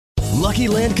Lucky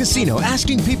Land Casino,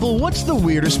 asking people, what's the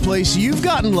weirdest place you've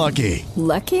gotten lucky?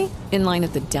 Lucky? In line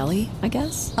at the deli, I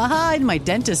guess? Aha, in my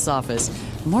dentist's office.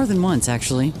 More than once,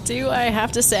 actually. Do I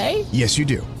have to say? Yes, you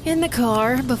do. In the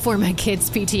car before my kids'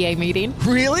 PTA meeting.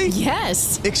 Really?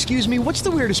 Yes. Excuse me, what's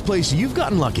the weirdest place you've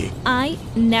gotten lucky? I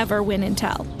never win and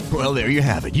tell. Well, there you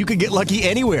have it. You can get lucky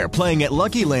anywhere, playing at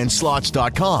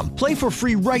LuckyLandSlots.com. Play for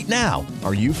free right now.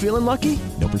 Are you feeling lucky?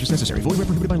 No purchase necessary. Void where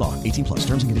prohibited by law. 18 plus.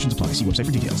 Terms and conditions apply. See website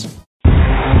for details.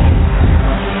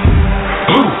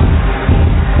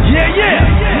 Yeah.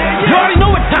 You already know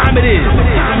what time it is.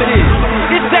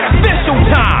 It's that official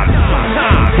time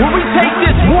where we take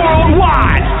this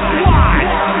worldwide.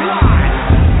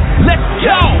 Let's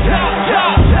go.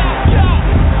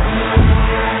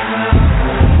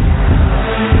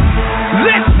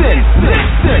 Listen.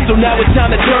 So now it's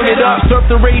time to turn it up. Surf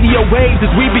the radio waves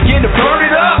as we begin to burn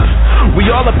it up. We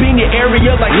all up in your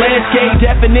area like landscape.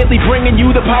 Definitely bringing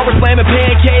you the Power Slam and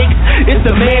Pancakes. It's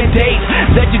the mandate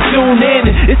that you tune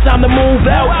in. It's time to move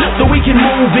out so we can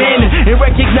move in and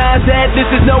recognize that this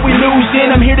is no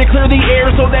illusion. I'm here to clear the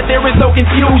air so that there is no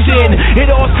confusion.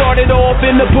 It all started off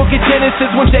in the book of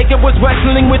Genesis when Jacob was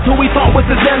wrestling with who he thought was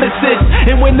his nemesis.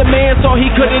 And when the man saw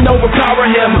he couldn't overpower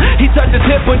him, he touched his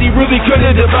hip but he really could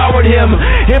have devoured him.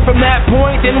 And from that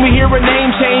point then we hear a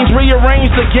name change, rearrange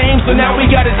the game, so now we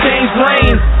gotta change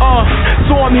lanes.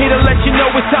 So I'm here to let you know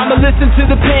it's time to listen to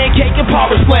the Pancake and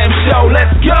Power Slam show.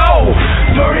 Let's go!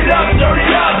 Turn it up, it's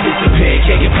the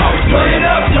Pancake and Power Slam.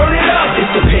 Turn it up,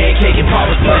 it's the Pancake and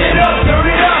Power Slam. Turn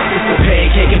it up, it's the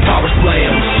Pancake and Power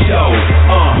Slam show.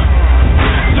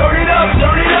 Turn it up,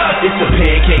 it's the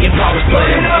Pancake and Power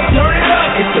Slam. Turn it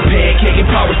up, it's the Pancake and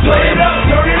Power Slam.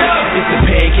 Turn it up, it's the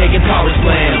Pancake and Power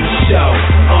Slam show.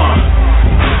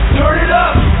 Turn it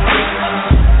up.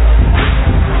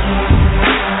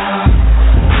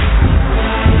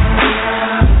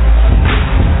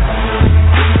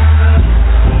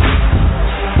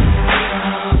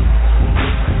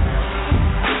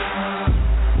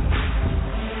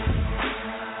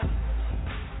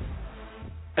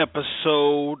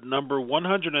 Episode number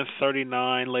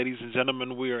 139, ladies and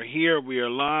gentlemen. We are here. We are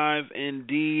live.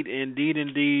 Indeed.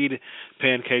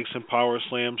 Pancakes and Power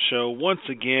Slam show. Once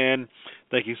again,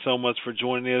 thank you so much for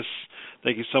joining us.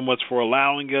 Thank you so much for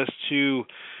allowing us to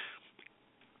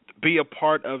be a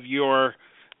part of your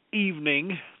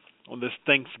evening on this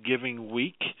Thanksgiving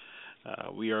week.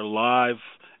 We are live,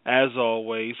 as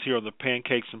always, here on the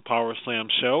Pancakes and Power Slam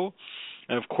show.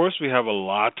 And, of course, we have a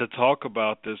lot to talk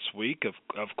about this week. Of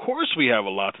course we have a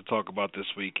lot to talk about this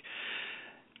week.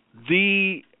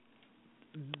 It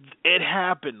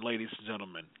happened, ladies and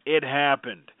gentlemen. It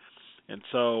happened. And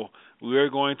so we are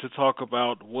going to talk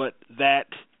about what that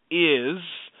is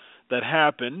that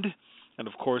happened. And,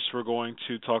 of course, we're going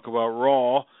to talk about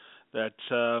Raw that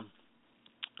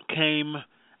came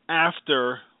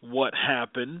after what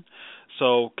happened.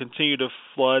 So continue to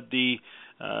flood the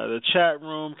chat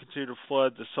room, continue to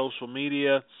flood the social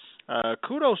media.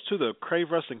 Kudos to the Crave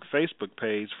Wrestling Facebook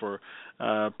page for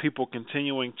people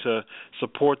continuing to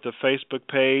support the Facebook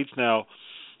page. Now,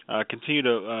 continue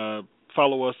to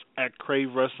follow us at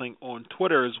Crave Wrestling on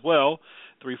Twitter as well.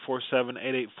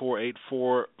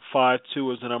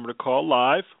 347-884-8452 is the number to call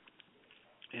live.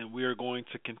 And we are going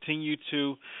to continue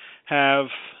to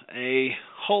have a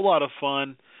whole lot of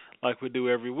fun like we do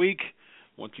every week.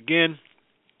 Once again,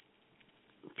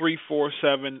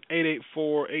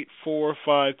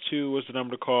 347-884-8452 is the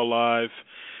number to call live.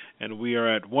 And we are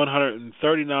at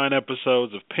 139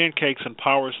 episodes of Pancakes and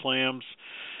Power Slams.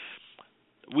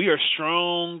 We are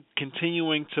strong,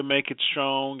 continuing to make it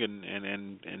strong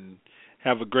and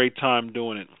have a great time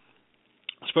doing it.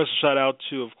 Special shout out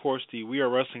to, of course, the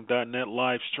WeAreWrestling.net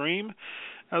live stream,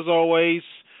 as always,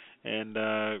 and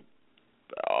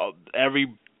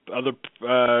every other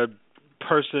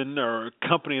person or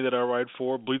company that I write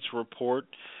for, Bleacher Report,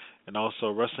 and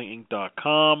also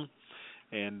WrestlingInc.com,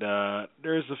 and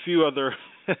there's a few others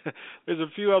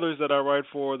that I write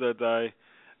for that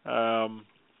I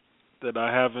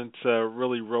haven't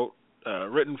really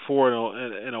written for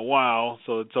in a while,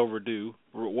 so it's overdue.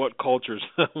 What Culture's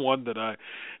one that I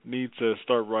need to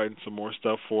start writing some more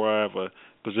stuff for. I have a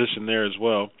position there as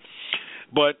well,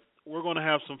 but we're going to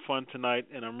have some fun tonight,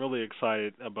 and I'm really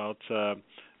excited about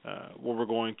what we're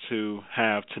going to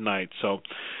have tonight. So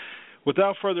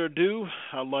without further ado,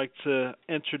 I'd like to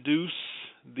introduce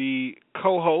the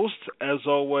co-host, as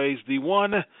always, the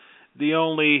one, the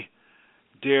only,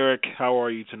 Derek. How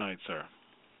are you tonight, sir?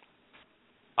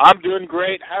 I'm doing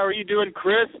great. How are you doing,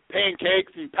 Chris?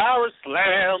 Pancakes and Power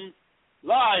Slam,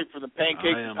 live from the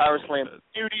Pancakes and Power Slam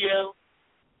studio.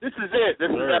 This is it. This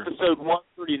is episode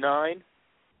 139.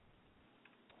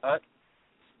 What?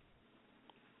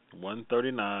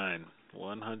 139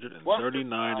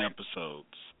 episodes.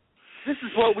 This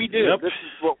is what we do. Yep. This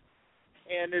is what,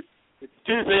 and it's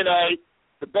Tuesday night,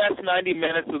 the best 90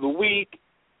 minutes of the week.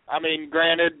 I mean,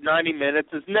 granted, 90 minutes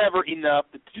is never enough.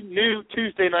 The new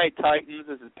Tuesday Night Titans.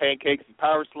 This is Pancakes and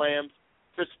Powerslams.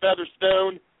 Chris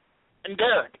Featherstone and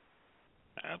Derek.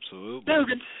 Absolutely.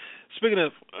 Dugan. Speaking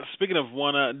of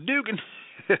Dugan.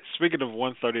 Speaking of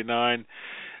 139,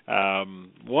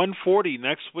 140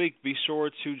 next week. Be sure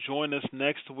to join us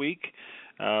next week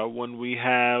when we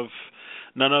have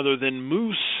none other than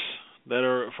Moose that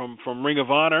are from Ring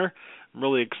of Honor. I'm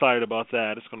really excited about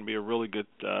that. It's going to be a really good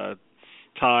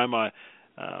time.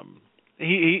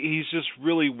 He's just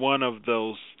really one of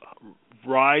those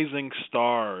rising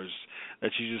stars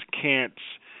that you just can't,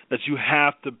 that you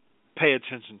have to pay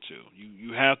attention to.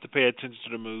 You have to pay attention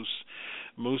to the Moose.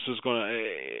 Moose is going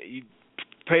to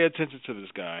pay attention to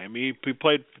this guy. I mean, he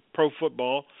played pro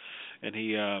football, and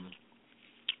he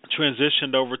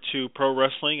transitioned over to pro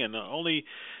wrestling, and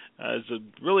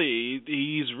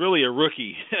he's really a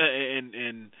rookie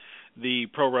in the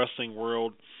pro wrestling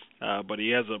world. But he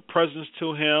has a presence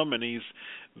to him, and he's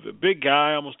a big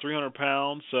guy, almost 300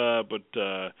 pounds, but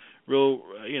real,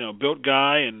 built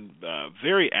guy, and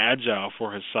very agile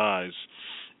for his size.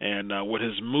 And with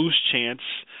his Moose chants,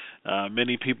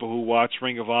 many people who watch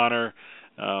Ring of Honor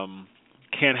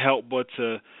can't help but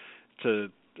to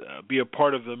be a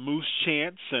part of the Moose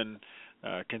chants and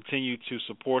continue to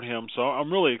support him. So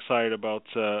I'm really excited about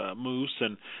Moose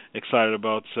and excited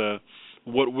about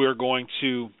what we're going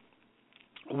to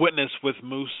witness with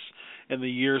Moose in the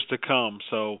years to come.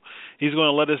 So he's going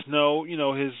to let us know,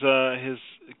 his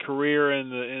career in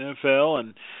the NFL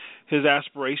and his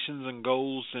aspirations and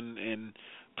goals in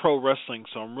pro wrestling.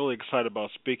 So I'm really excited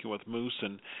about speaking with Moose,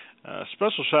 and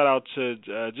special shout out to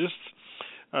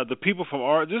the people from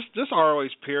ROH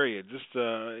period.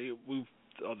 The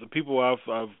people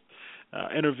I've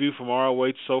interviewed from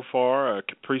ROH so far,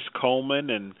 Caprice Coleman,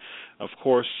 and of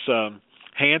course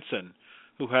Hanson,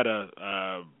 who had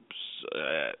a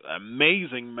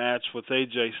amazing match with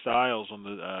AJ Styles on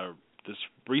this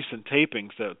recent tapings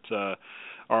that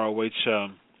ROH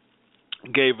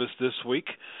gave us this week.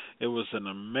 It was an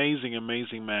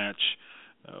amazing match.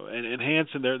 And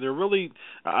Hanson, they're really,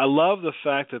 I love the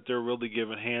fact that they're really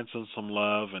giving Hanson some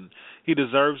love, and he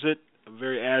deserves it. A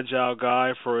very agile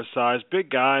guy for his size, big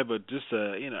guy, but just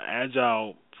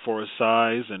agile for his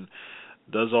size, and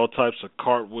does all types of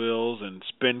cartwheels and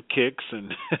spin kicks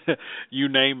and you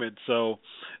name it. So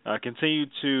continue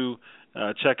to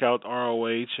check out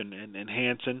ROH and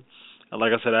Hanson.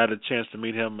 Like I said, I had a chance to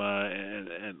meet him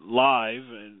and live,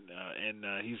 and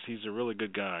he's a really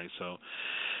good guy. So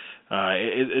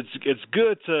it's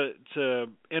good to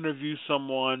interview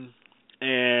someone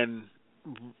and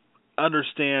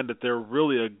understand that they're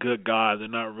really a good guy. They're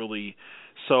not really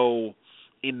so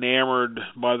enamored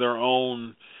by their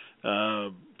own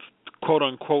quote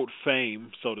unquote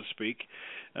fame, so to speak,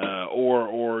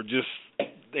 or just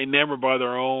enamored by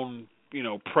their own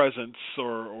presence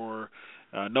or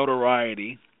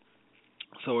notoriety.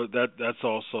 So that's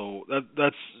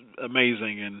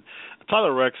amazing. And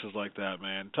Tyler Rex is like that,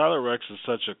 man. Tyler Rex is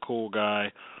such a cool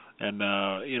guy, and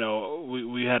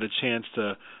we had a chance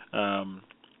to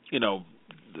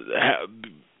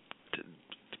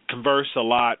converse a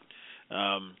lot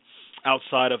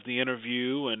outside of the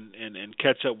interview and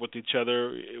catch up with each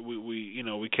other.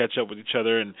 We catch up with each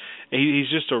other, and he's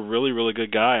just a really, really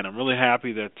good guy, and I'm really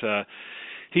happy that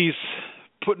he's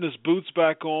putting his boots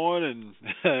back on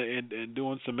and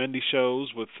doing some indie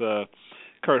shows with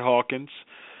Kurt Hawkins.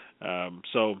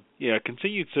 So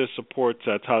continue to support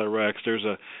Tyler Rex. There's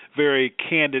a very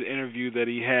candid interview that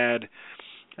he had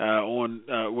on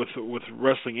with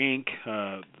Wrestling Inc.,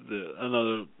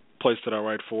 another place that I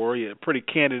write for. A pretty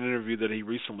candid interview that he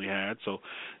recently had, so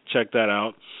check that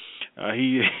out.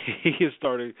 He has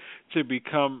started to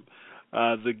become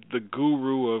the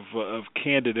guru of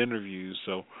candid interviews,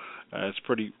 so it's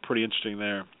pretty interesting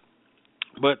there.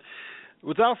 But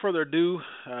without further ado,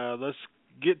 let's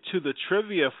get to the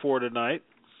trivia for tonight.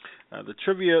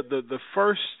 The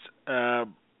first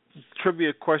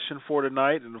trivia question for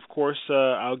tonight, and of course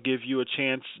I'll give you a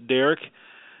chance, Derek,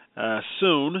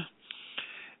 soon.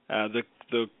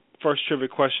 The first trivia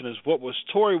question is, what was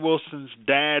Torrie Wilson's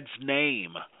dad's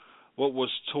name? What was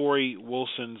Torrie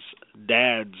Wilson's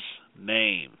dad's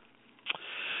name?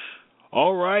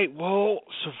 All right, well,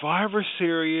 Survivor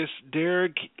Series,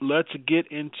 Derek, let's get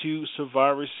into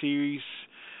Survivor Series.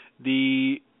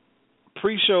 The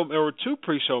pre-show, there were two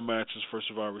pre-show matches for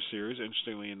Survivor Series,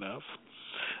 interestingly enough.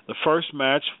 The first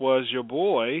match was your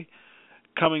boy,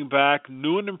 coming back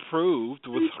new and improved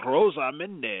with Rosa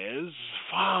Mendez,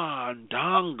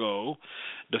 Fandango,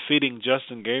 defeating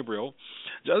Justin Gabriel.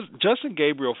 Justin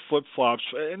Gabriel flip-flops,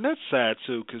 and that's sad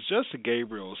too, because Justin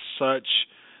Gabriel is such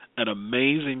an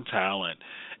amazing talent,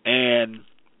 and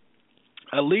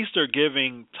at least they're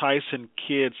giving Tyson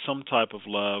Kidd some type of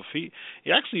love. He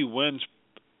actually wins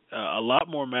a lot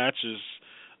more matches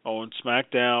on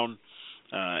SmackDown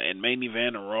and Main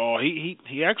Event and Raw. He's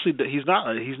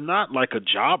not like a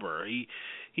jobber.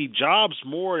 He jobs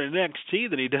more in NXT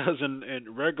than he does in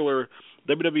regular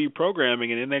WWE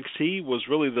programming, and NXT was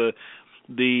really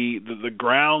the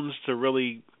grounds to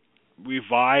really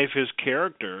revive his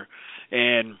character,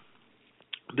 and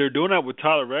they're doing that with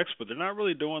Tyler Rex, but they're not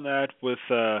really doing that with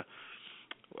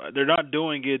they're not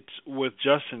doing it with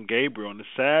Justin Gabriel, and it's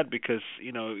sad because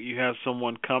you have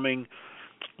someone coming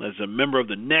as a member of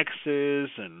the Nexus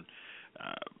and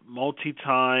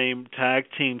multi-time tag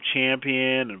team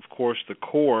champion, and of course the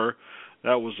Core.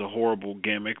 That was a horrible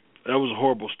gimmick. That was a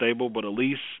horrible stable, but at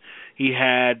least he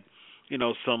had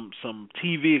some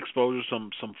TV exposure,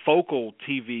 some focal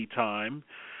TV time.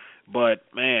 But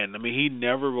man, I mean, he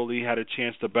never really had a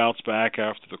chance to bounce back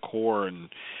after the Core, and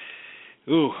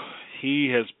he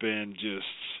has been just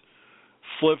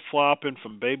flip-flopping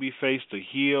from babyface to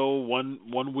heel.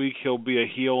 One week he'll be a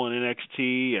heel on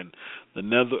NXT, and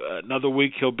another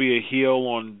week he'll be a heel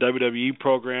on WWE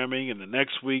programming, and the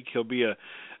next week he'll be a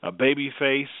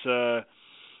babyface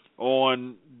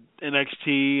on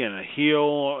NXT and a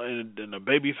heel and a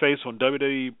babyface on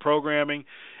WWE programming.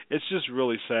 It's just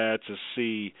really sad to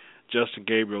see Justin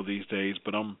Gabriel these days,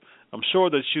 but I'm sure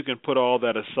that you can put all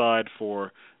that aside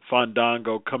for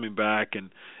Fandango coming back,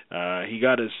 and he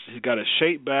got his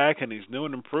shape back, and he's new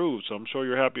and improved. So I'm sure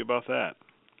you're happy about that.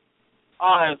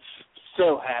 I'm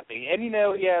so happy, and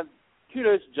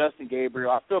kudos to Justin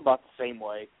Gabriel. I feel about the same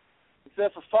way,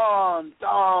 except for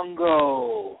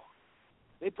Fandango.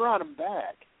 They brought him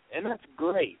back, and that's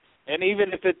great. And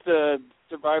even if it's a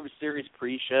Survivor Series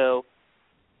pre-show,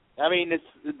 I mean,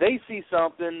 they see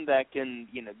something that can,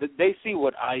 they see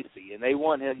what I see, and they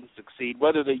want him to succeed,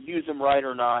 whether they use him right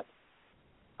or not.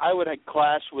 I would have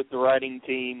clashed with the writing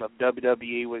team of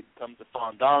WWE when it comes to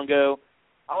Fandango.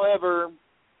 However,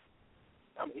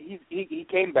 he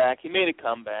came back. He made a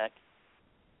comeback.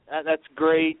 That's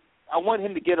great. I want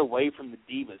him to get away from the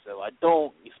Divas, though. I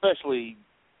don't, especially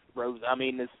Rose. I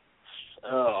mean,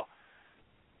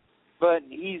 but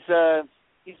he's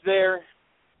there.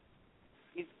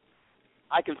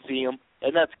 I can see him,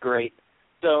 and that's great.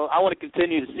 So I want to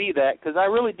continue to see that because I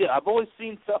really do. I've always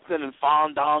seen something in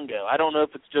Fandango. I don't know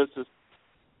if it's just a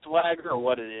swagger or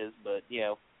what it is, but,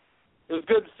 it was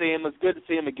good to see him. It was good to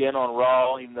see him again on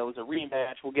Raw, even though it was a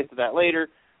rematch. We'll get to that later.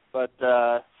 But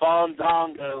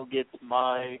Fandango gets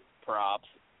my props.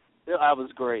 That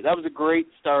was great. That was a great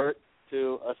start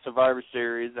to a Survivor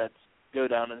Series that's go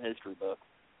down in the history book.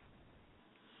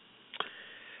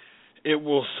 It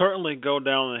will certainly go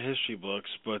down in the history books,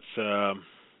 but I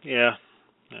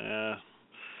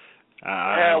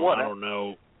don't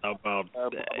know about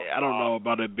I don't know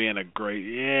about it being a great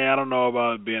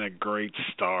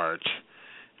start.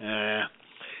 I'm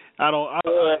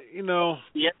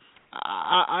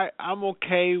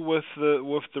okay with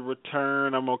the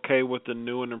return. I'm okay with the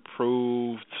new and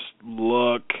improved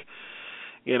look.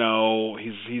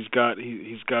 He's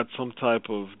got some type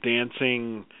of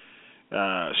dancing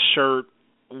shirt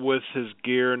with his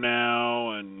gear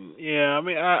now, and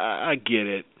I get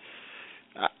it.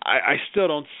 I still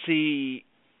don't see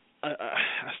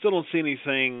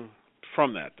anything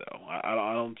from that though.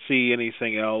 I don't see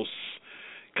anything else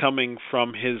coming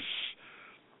from his.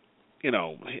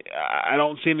 I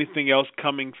don't see anything else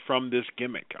coming from this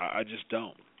gimmick. I just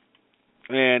don't,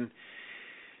 and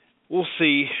we'll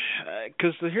see.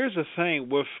 Because here's the thing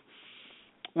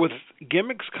with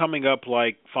gimmicks coming up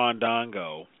like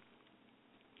Fandango,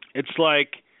 it's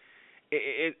like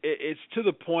it's to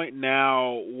the point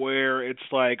now where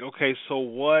it's like, okay, so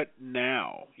what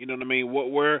now? You know what I mean?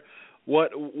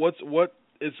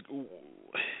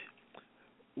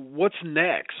 What's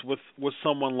next with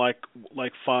someone like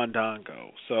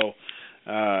Fandango? So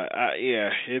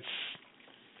it's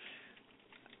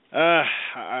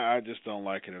I just don't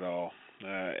like it at all.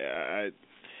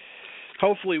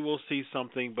 Hopefully we'll see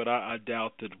something, but I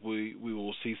doubt that we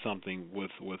will see something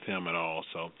with him at all.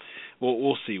 So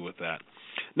we'll see with that.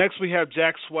 Next we have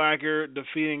Jack Swagger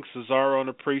defeating Cesaro in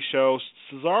the pre-show.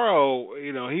 Cesaro,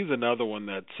 he's another one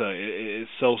that is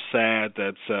so sad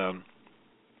that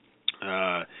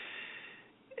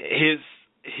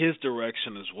his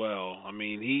direction as well. I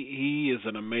mean, he is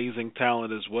an amazing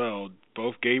talent as well.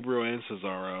 Both Gabriel and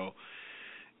Cesaro.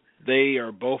 They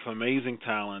are both amazing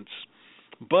talents,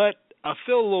 but I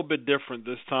feel a little bit different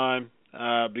this time.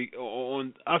 I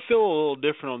feel a little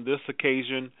different on this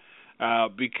occasion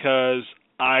because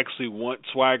I actually want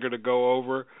Swagger to go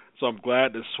over. So I'm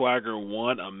glad that Swagger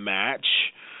won a match.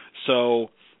 So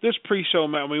this pre-show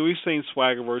match, I mean, we've seen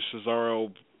Swagger versus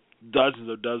Cesaro dozens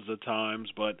of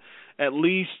times, but at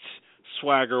least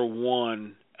Swagger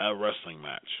won a wrestling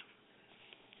match.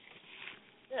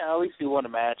 Yeah, at least he won a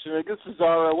match. And I guess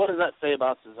Cesaro, what does that say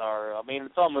about Cesaro? I mean,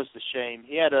 it's almost a shame.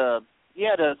 He had a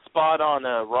spot on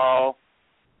Raw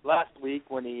last week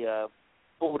when he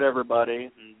fooled everybody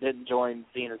and didn't join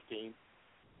Cena's team.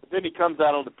 But then he comes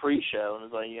out on the pre-show and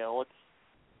is like,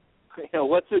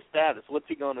 what's his status? What's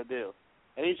he going to do?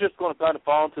 And he's just going to kind of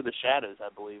fall into the shadows, I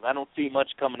believe. I don't see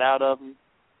much coming out of him.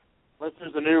 Unless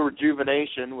there's a new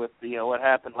rejuvenation with what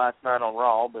happened last night on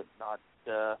Raw, but not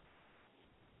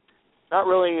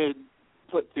really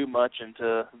put too much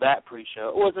into that pre-show.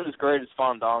 It wasn't as great as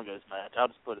Fandango's match. I'll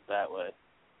just put it that way.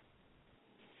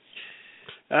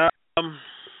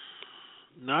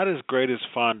 Not as great as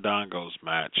Fandango's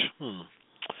match.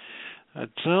 I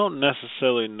don't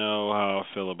necessarily know how I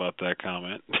feel about that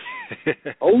comment.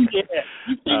 Oh, yeah.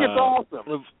 You think it's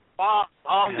awesome. No.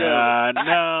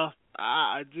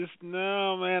 I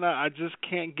just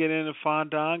can't get into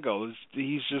Fandango.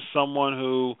 He's just someone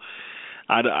who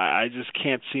I just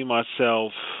can't see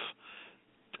myself.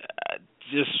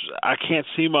 I can't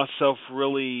see myself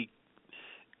really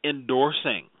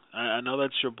endorsing. I know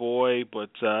that's your boy, but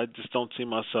I just don't see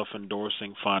myself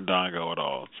endorsing Fandango at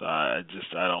all. So I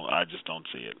just don't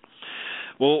see it.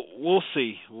 Well, we'll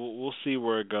see. We'll see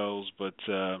where it goes, but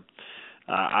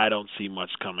I don't see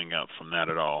much coming up from that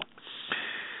at all.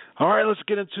 All right, let's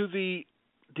get into the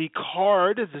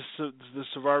card, the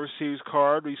Survivor Series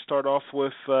card. We start off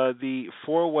with the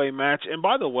four-way match. And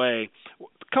by the way, a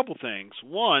couple things.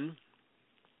 One,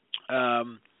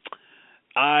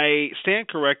 I stand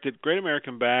corrected. Great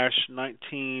American Bash,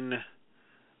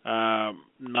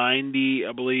 1990,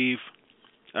 I believe.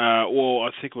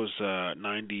 I think it was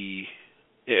 90.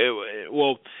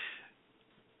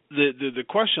 The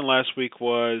question last week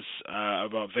was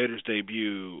about Vader's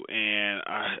debut, and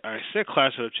I said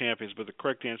Clash of the Champions, but the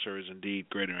correct answer is indeed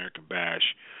Great American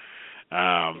Bash.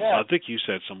 I think you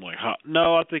said something like I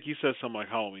think you said something like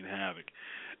Halloween Havoc.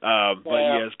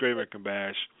 But yes, Great American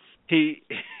Bash. He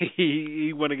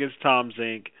went against Tom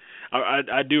Zink.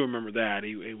 I do remember that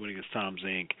he went against Tom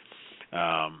Zink.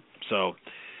 So,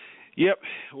 yep,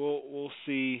 we'll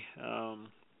see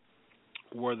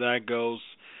where that goes.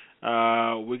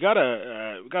 We got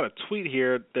a tweet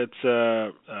here that's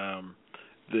the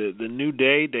New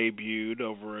Day debuted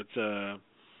over at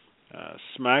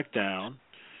SmackDown.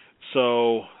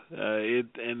 So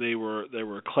and they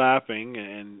were clapping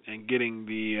and getting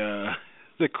the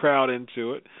crowd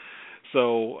into it.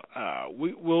 So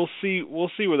we'll see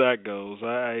where that goes.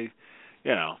 I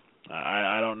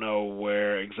don't know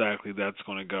where exactly that's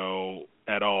going to go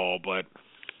at all, but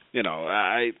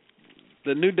the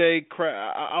New Day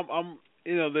I'm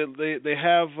they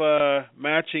have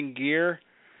matching gear,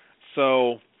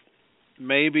 so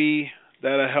maybe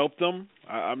that'll help them.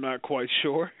 I'm not quite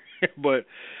sure, but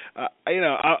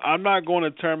I'm not going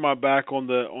to turn my back on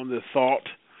the thought.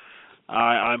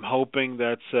 I'm hoping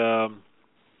that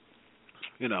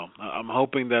I'm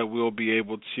hoping that we'll be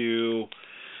able to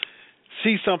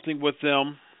see something with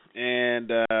them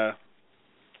and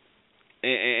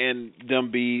them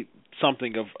be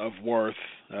something of worth.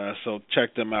 So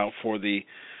check them out for the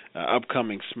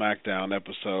upcoming SmackDown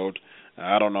episode.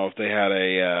 I don't know if they had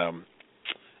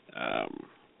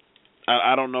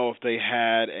I don't know if they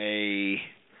had a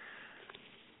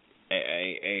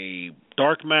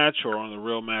dark match or on the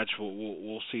real match.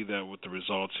 We'll see that with the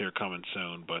results here coming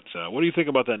soon. But what do you think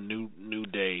about that New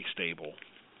Day stable?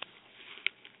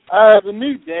 The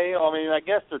New Day, I mean, I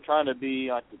guess they're trying to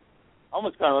be like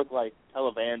almost kind of look like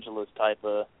televangelist type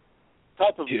of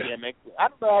gimmick. I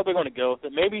don't know how they're going to go with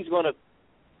it. Maybe he's going to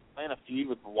plan a feud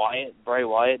with Bray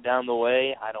Wyatt down the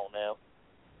way. I don't know.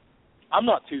 I'm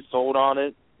not too sold on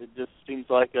it. It just seems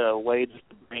like a way just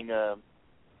to bring them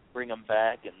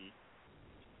back, and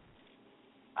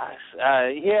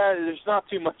there's not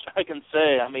too much I can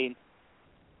say. I mean,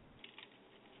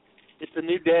 it's a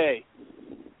new day.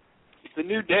 It's a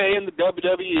new day in the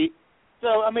WWE.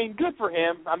 So, I mean, good for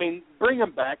him. I mean, bring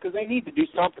him back because they need to do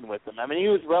something with him. I mean, he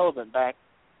was relevant back.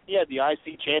 He had the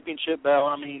IC championship belt.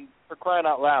 I mean, for crying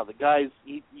out loud, the guys,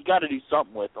 you got to do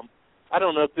something with him. I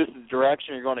don't know if this is the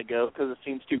direction you're going to go because it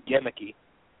seems too gimmicky.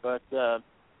 But,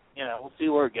 we'll see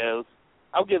where it goes.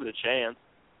 I'll give it a chance.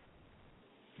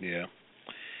 Yeah.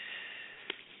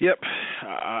 Yep,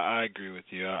 I agree with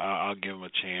you. I'll give him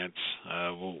a chance.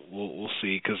 We'll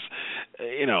see, because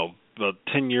about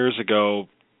 10 years ago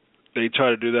they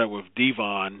tried to do that with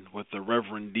Devon, with the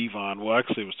Reverend Devon. Well,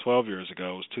 actually, it was 12 years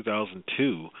ago. It was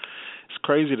 2002. It's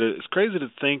crazy to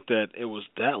think that it was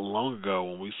that long ago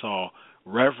when we saw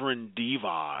Reverend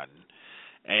Devon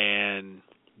and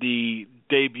the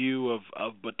debut of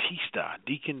Batista,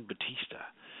 Deacon Batista.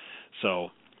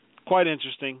 So quite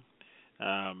interesting.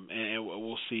 And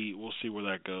we'll see where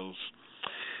that goes.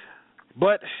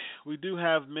 But we do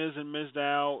have Miz and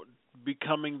Mizdow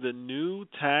becoming the new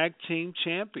tag team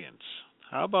champions.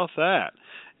 How about that?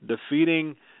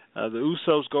 Defeating the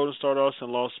Usos, Golden Stardust,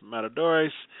 and Los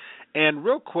Matadores. And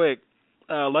real quick,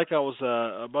 like I was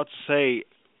about to say,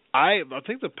 I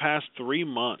think the past 3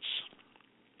 months,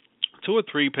 2 or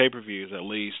 3 pay-per-views at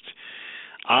least,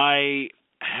 I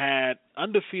had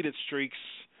undefeated streaks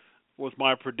with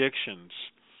my predictions.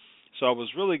 So I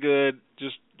was really good,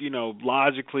 just,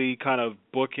 logically kind of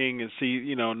booking and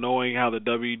knowing how the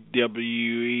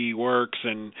WWE works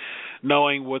and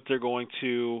knowing how they're going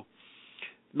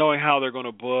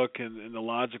to book and the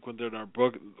logic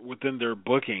within their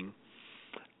booking.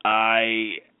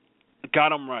 I got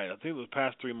them right. I think it was the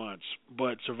past 3 months.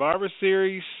 But Survivor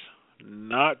Series,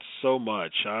 not so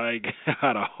much. I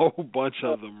got a whole bunch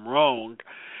of them wrong.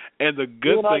 And the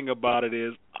good thing about it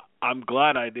is I'm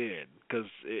glad I did, because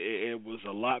it was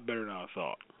a lot better than I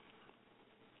thought.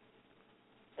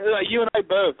 You and I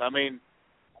both. I mean,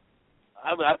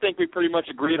 I think we pretty much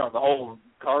agreed on the whole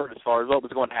card as far as what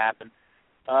was going to happen.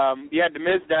 You had the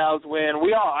Mizdows win.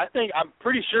 I'm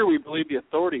pretty sure we believed the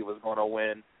Authority was going to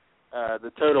win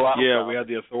the total outcome. Yeah, we had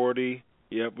the Authority.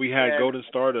 Yep, we had Golden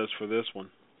Stardust for this one.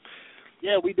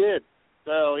 Yeah, we did.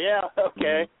 So, yeah,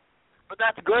 okay. Mm-hmm. But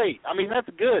that's great. I mean, that's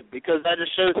good, because that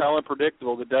just shows how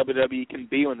unpredictable the WWE can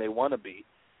be when they want to be.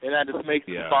 And that just makes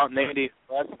the spontaneity of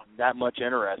wrestling that much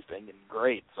interesting and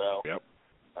great. So, yep.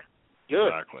 Good.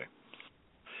 Exactly.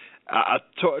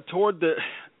 Toward the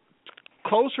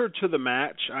closer to the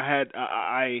match,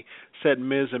 I said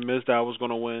Miz and Mizdow was going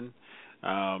to win.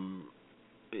 I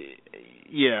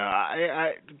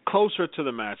closer to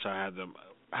the match, I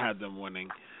had them winning.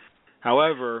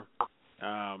 However,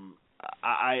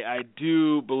 I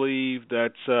do believe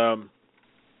that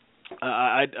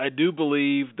I do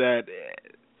believe that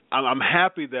I'm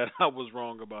happy that I was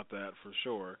wrong about that for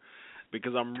sure,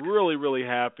 because I'm really, really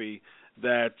happy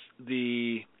that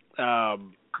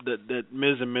that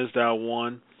Miz and Mizdow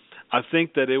won. I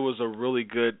think that it was a really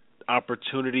good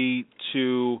opportunity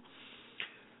to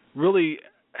really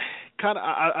kind of.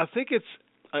 I think it's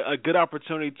a good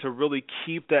opportunity to really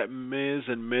keep that Miz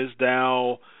and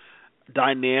Mizdow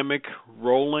dynamic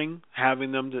rolling,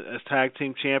 having them as tag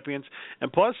team champions,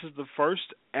 and plus it's the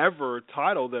first ever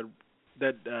title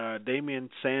that Damien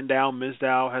Sandow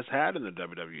Mizdow has had in the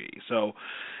WWE. So,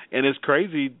 and it's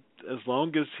crazy, as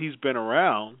long as he's been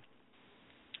around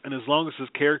and as long as his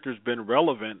character's been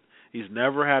relevant, he's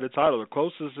never had a title. The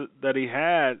closest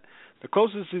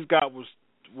he's got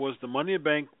was the Money in the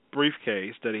Bank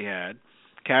briefcase that he had,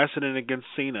 cashing in against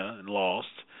Cena and lost.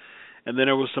 And then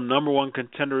there was some number one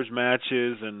contenders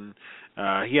matches, and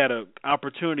he had an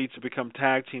opportunity to become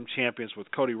tag team champions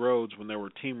with Cody Rhodes when they were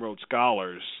Team Rhodes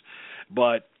Scholars,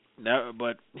 but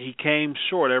he came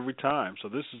short every time. So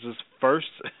this is his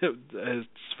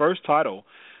first title.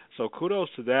 So kudos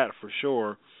to that for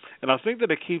sure. And I think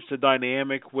that it keeps the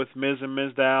dynamic with Miz and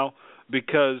Mizdow,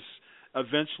 because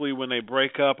eventually when they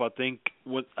break up, I think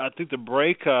the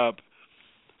breakup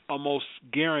almost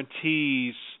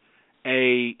guarantees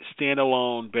a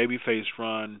standalone babyface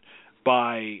run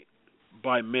by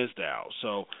Mizdow.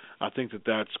 So I think that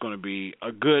that's going to be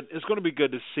it's going to be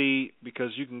good to see,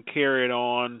 because you can carry it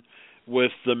on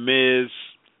with the Miz,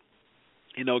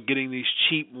 getting these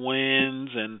cheap wins,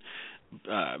 and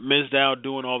Mizdow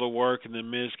doing all the work, and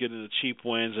then Miz getting the cheap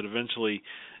wins, and eventually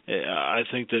I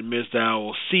think that Mizdow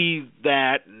will see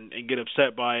that and get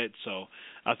upset by it. So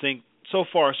I think so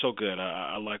far so good.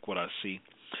 I like what I see.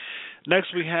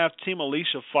 Next, we have Team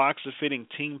Alicia Fox defeating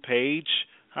Team Paige.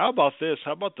 How about this?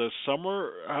 How about the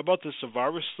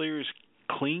Survivor Series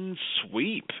clean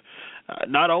sweep?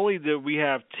 Not only did we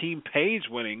have Team Paige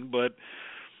winning, but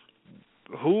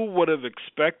who would have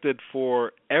expected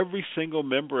for every single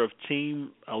member of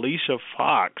Team Alicia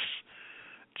Fox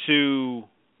to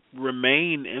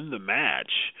remain in the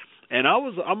match? And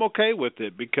I'm okay with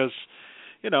it, because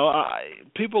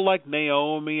people like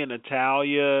Naomi and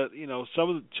Natalya, two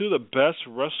of the best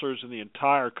wrestlers in the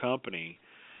entire company,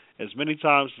 as many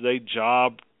times as they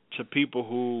job to people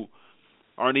who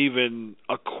aren't even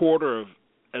a quarter of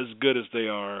as good as they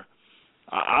are,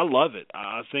 I love it.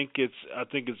 I think it's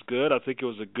good. I think it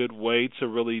was a good way to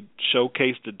really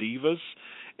showcase the Divas,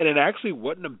 and it actually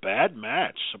wasn't a bad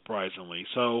match, surprisingly.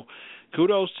 So,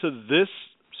 kudos to this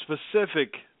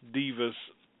specific Divas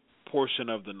portion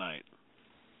of the night.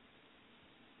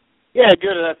 Yeah,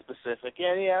 good at that specific.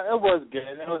 Yeah, it was good.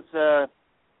 It was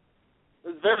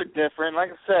very different.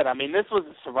 Like I said, I mean, this was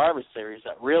a Survivor Series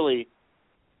that really,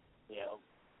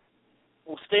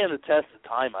 will stand the test of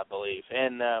time, I believe.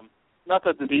 And not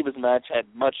that the Divas match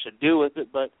had much to do with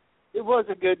it, but it was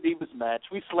a good Divas match.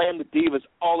 We slam the Divas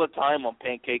all the time on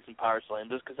Pancakes and Powerslams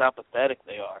just because how pathetic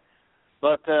they are.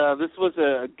 But this was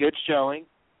a good showing.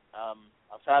 I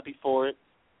was happy for it.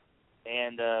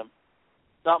 And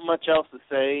not much else to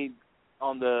say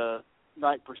on the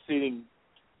night preceding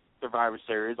Survivor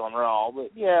Series on Raw,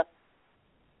 but yeah,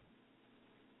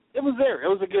 it was there. It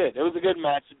was a good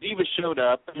match. The Divas showed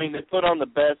up. I mean, they put on the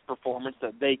best performance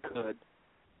that they could,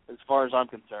 as far as I'm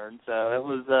concerned. So it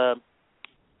was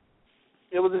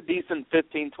a decent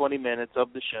 15-20 minutes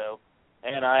of the show,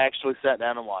 and I actually sat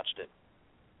down and watched it.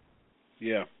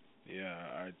 Yeah.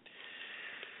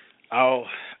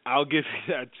 I'll give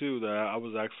you that too. That I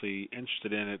was actually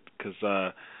interested in it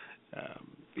because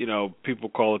people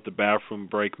call it the bathroom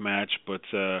break match, but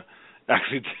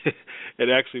actually it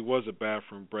actually was a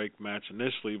bathroom break match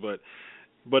initially, but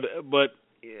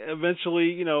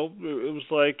eventually, it was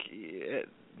like,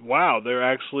 wow, they're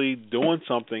actually doing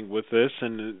something with this,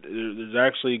 and there's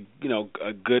actually,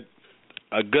 a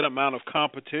good amount of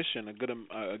competition, a good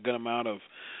amount of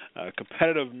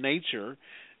competitive nature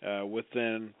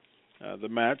within the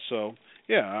match. So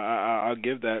yeah, I'll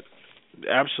give that.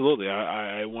 Absolutely,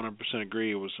 I 100%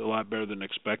 agree. It was a lot better than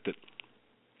expected.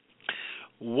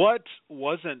 What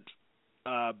wasn't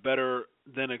better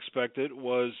than expected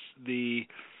was the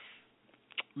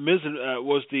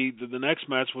next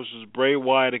match, which was Bray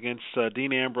Wyatt against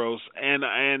Dean Ambrose,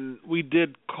 and we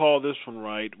did call this one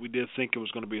right. We did think it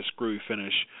was going to be a screwy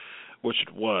finish, which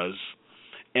it was,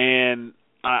 and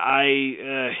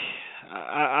I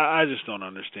just don't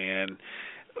understand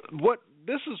what.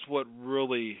 This is what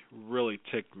really, really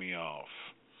ticked me off.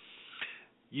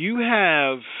 You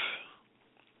have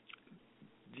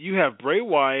Bray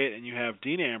Wyatt and you have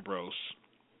Dean Ambrose,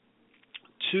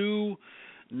 two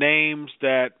names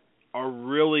that are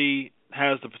really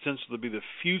has the potential to be the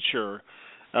future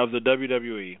of the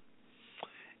WWE,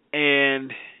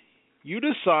 and you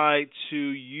decide to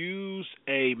use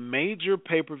a major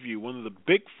pay-per-view, one of the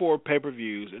big four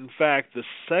pay-per-views, in fact, the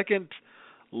second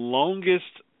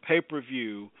longest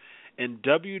pay-per-view in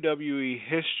WWE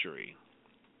history.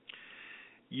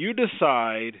 You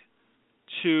decide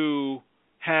to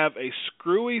have a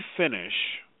screwy finish,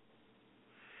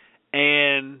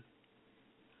 and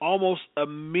almost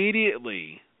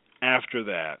immediately after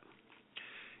that,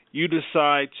 you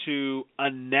decide to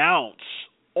announce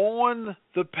on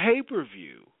the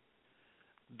pay-per-view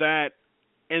that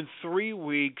in 3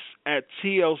 weeks at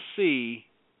TLC,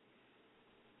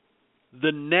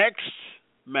 the next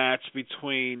match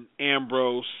between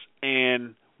Ambrose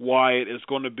and Wyatt is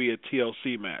going to be a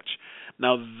TLC match.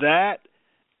 Now that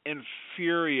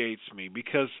infuriates me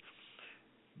because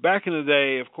back in the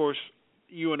day, of course,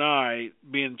 you and I,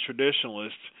 being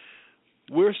traditionalists,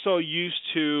 we're so used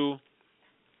to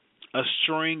a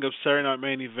string of Saturday Night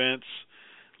Main events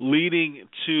leading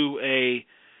to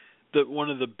one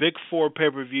of the big four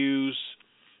pay-per-views,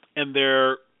 and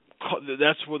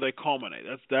that's where they culminate.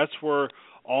 That's where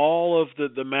all of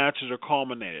the matches are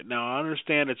culminated. Now, I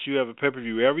understand that you have a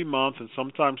pay-per-view every month and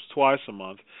sometimes twice a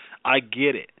month. I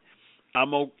get it. A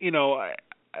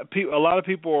lot of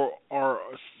people are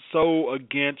so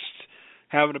against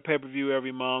having a pay-per-view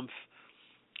every month.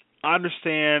 I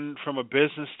understand from a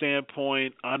business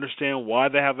standpoint. I understand why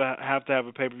they have to have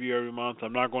a pay-per-view every month.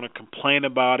 I'm not going to complain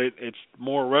about it. It's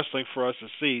more wrestling for us to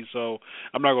see, so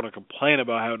I'm not going to complain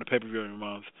about having a pay-per-view every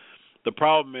month. The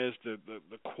problem is the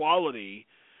quality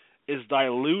is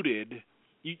diluted.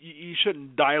 You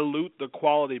shouldn't dilute the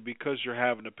quality because you're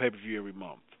having a pay-per-view every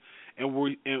month. And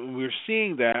we're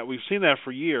seeing that. We've seen that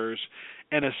for years,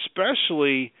 and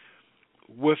especially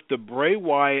with the Bray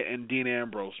Wyatt and Dean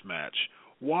Ambrose match.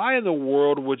 Why in the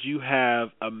world would you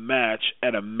have a match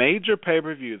at a major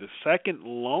pay-per-view, the second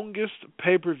longest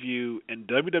pay-per-view in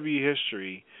WWE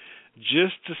history,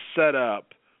 just to set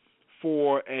up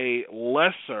for a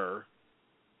lesser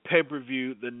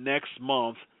pay-per-view the next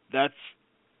month?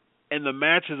 And the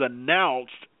match is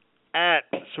announced at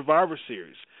Survivor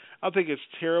Series. I think it's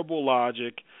terrible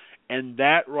logic, and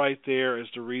that right there is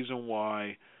the reason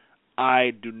why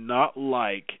I do not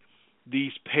like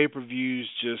these pay-per-views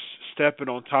just stepping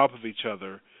on top of each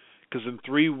other, because in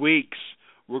 3 weeks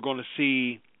we're going to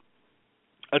see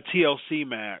a TLC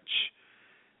match.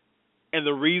 And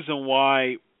the reason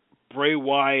why Bray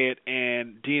Wyatt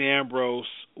and Dean Ambrose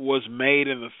was made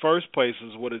in the first place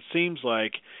is what it seems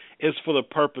like is for the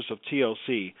purpose of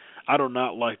TLC. I do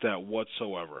not like that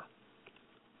whatsoever.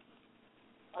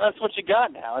 That's what you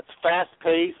got now. It's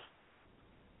fast-paced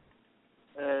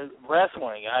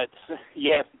wrestling. I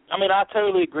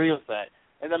totally agree with that.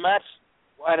 And the match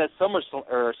at a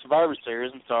Survivor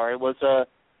Series,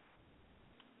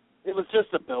 it was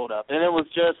just a build-up, and it was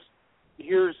just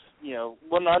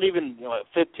not even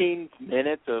 15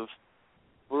 minutes of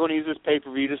we're going to use this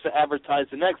pay-per-view just to advertise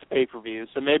the next pay-per-view,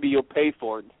 so maybe you'll pay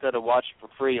for it instead of watch it for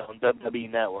free on WWE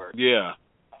Network. Yeah,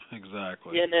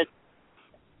 exactly. And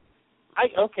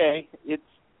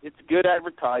it's good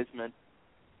advertisement,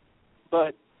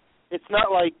 but it's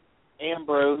not like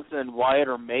Ambrose and Wyatt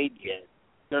are made yet.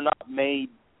 They're not made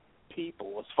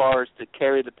people as far as to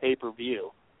carry the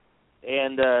pay-per-view.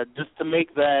 And just to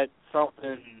make that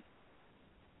something,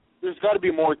 there's got to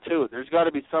be more to it. There's got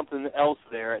to be something else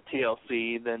there at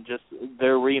TLC than just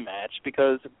their rematch,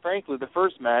 because, frankly, the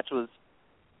first match was,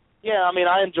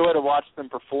 I enjoy to watch them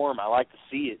perform. I like to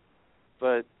see it.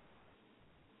 But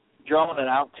drawing it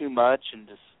out too much and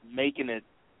just making it,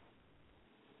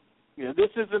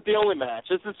 this isn't the only match.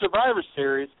 This is Survivor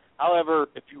Series. However,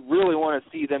 if you really want to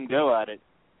see them go at it,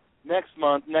 next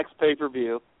month, next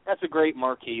pay-per-view, that's a great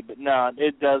marquee, but no,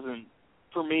 it doesn't.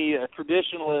 For me, a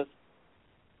traditionalist,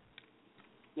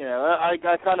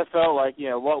 I kind of felt like,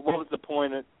 what was the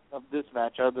point of this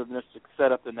match other than just to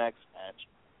set up the next match?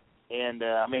 And,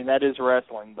 that is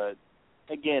wrestling, but,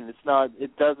 again,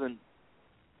 it doesn't.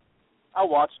 I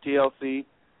watch TLC,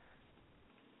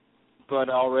 but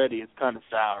already it's kind of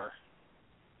sour.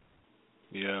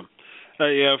 Yeah.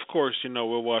 Of course,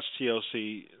 we'll watch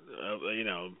TLC,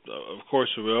 of course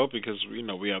we will, because,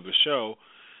 we have the show.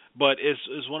 But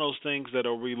it's one of those things that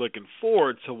are we looking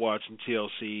forward to watching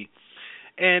TLC.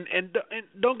 And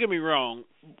don't get me wrong,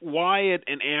 Wyatt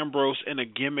and Ambrose in a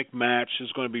gimmick match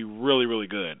is going to be really, really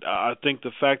good. I think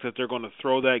the fact that they're going to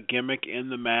throw that gimmick in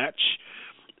the match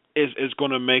is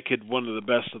going to make it one of the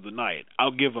best of the night. I'll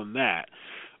give them that.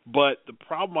 But the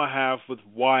problem I have with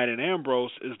Wyatt and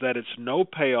Ambrose is that it's no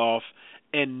payoff,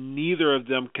 and neither of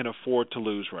them can afford to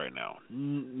lose right now.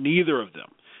 Neither of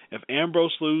them. If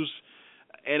Ambrose loses,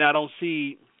 and I don't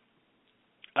see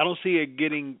it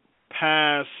getting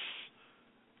past.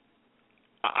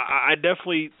 I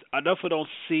definitely don't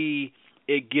see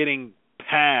it getting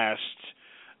past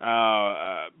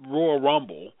Royal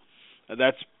Rumble.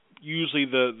 That's usually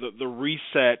the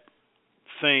reset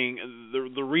thing,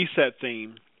 the reset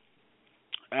theme.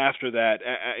 After that,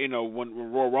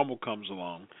 when Royal Rumble comes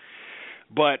along.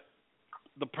 But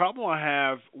the problem I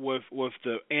have with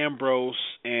the Ambrose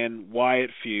and Wyatt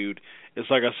feud is,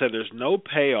 like I said, there's no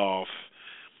payoff.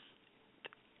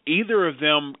 Either of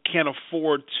them can't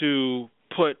afford to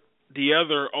put the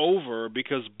other over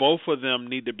because both of them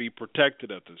need to be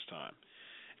protected at this time.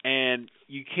 And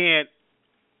you can't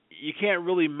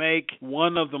really make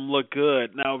one of them look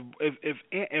good. Now,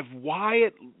 if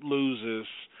Wyatt loses,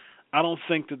 I don't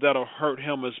think that'll hurt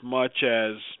him as much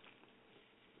as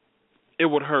it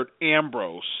would hurt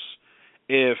Ambrose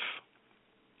if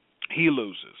he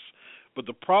loses. But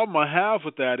the problem I have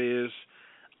with that is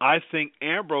I think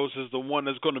Ambrose is the one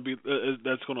that's going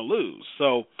to lose.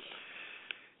 So,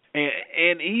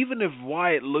 and even if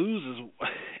Wyatt loses,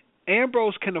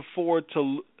 Ambrose can't afford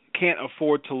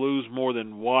to lose more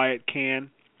than Wyatt can.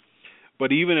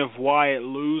 But even if Wyatt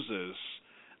loses,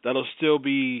 that'll still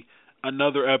be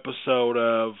another episode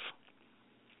of,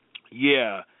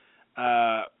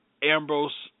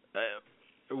 Ambrose,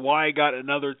 Wyatt got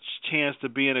another chance to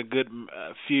be in a good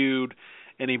feud,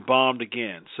 and he bombed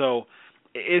again. So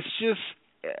it's just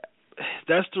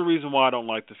that's the reason why I don't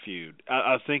like the feud.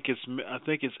 I think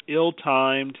it's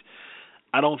ill-timed.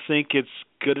 I don't think it's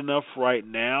good enough right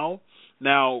now.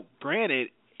 Now, granted,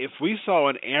 if we saw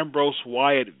an Ambrose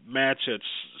Wyatt match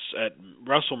at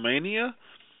WrestleMania,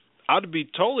 I'd be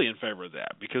totally in favor of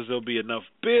that because there'll be enough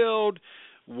build.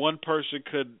 One person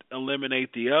could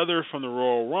eliminate the other from the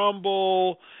Royal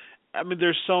Rumble.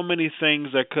 There's so many things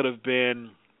that could have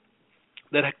been,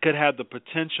 that could have the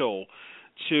potential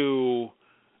to,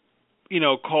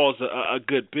 cause a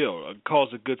good build,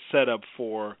 cause a good setup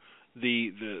for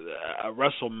the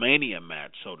WrestleMania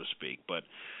match, so to speak. But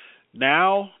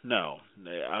now, no,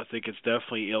 I think it's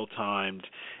definitely ill-timed,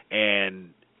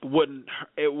 and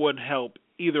it wouldn't help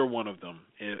either one of them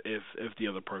if the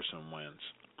other person wins.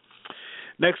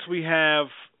 Next we have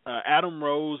Adam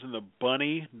Rose and the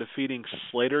Bunny defeating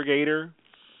Slater Gator,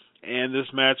 and this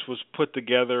match was put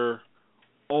together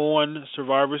on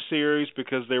Survivor Series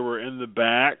because they were in the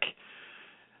back.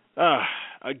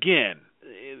 Again,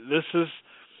 this is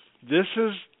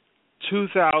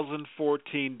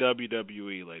 2014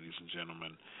 WWE, ladies and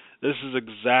gentlemen. This is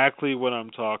exactly what I'm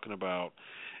talking about,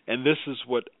 and this is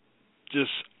what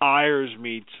just ires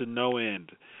me to no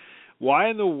end. Why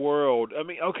in the world? I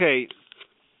mean, okay,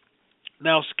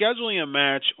 now scheduling a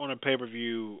match on a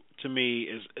pay-per-view to me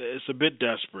is a bit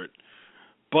desperate,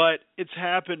 but it's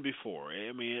happened before.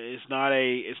 I mean, it's not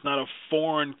a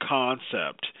foreign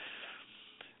concept.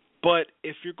 But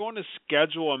if you're going to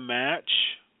schedule a match,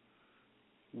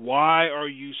 why are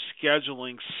you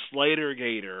scheduling Slater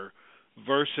Gator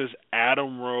versus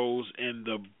Adam Rose and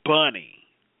the Bunny?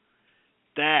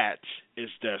 That is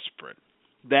desperate.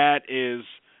 That is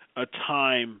a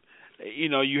time,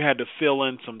 you had to fill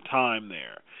in some time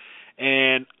there.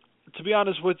 And to be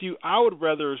honest with you, I would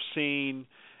rather have seen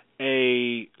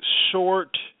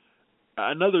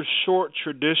another short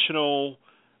traditional,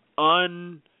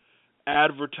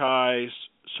 unadvertised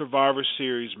Survivor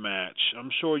Series match.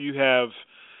 I'm sure you have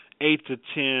 8 to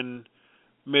 10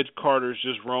 mid-carders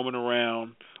just roaming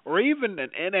around, or even an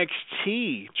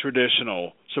NXT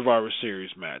traditional Survivor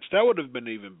Series match. That would have been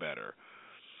even better.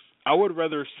 I would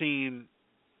rather have seen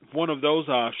one of those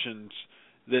options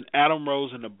than Adam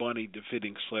Rose and the Bunny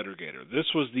defeating Slater Gator.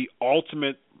 This was the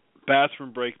ultimate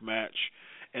bathroom break match,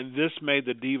 and this made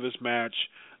the Divas match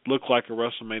look like a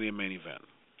WrestleMania main event.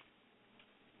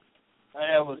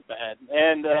 That was bad.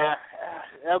 And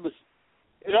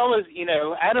it always,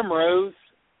 Adam Rose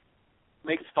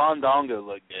makes Fandango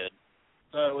look good.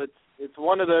 So it's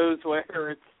one of those where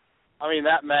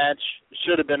that match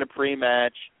should have been a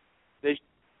pre-match.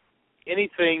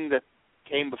 Anything that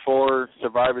came before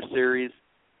Survivor Series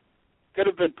could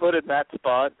have been put in that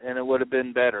spot, and it would have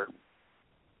been better.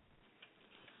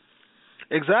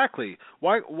 Exactly.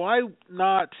 Why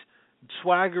not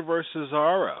Swagger versus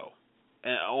Cesaro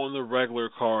on the regular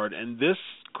card, and this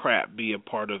crap be a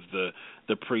part of the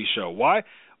pre-show? Why?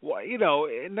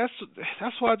 And that's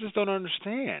why I just don't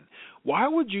understand. Why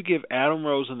would you give Adam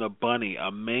Rose and the Bunny a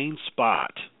main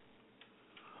spot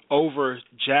over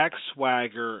Jack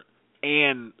Swagger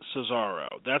and Cesaro?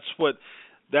 That's what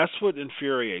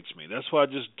infuriates me. That's why I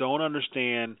just don't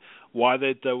understand why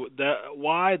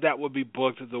why that would be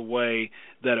booked the way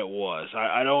that it was.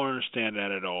 I don't understand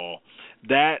that at all.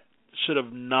 That should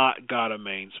have not got a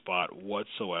main spot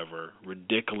whatsoever.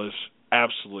 Ridiculous,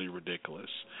 absolutely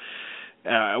ridiculous.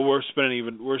 We're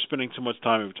spending too much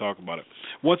time even talking about it.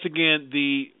 Once again,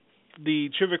 the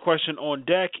trivia question on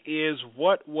deck is,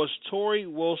 what was Tori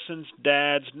Wilson's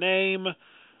dad's name?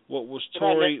 What was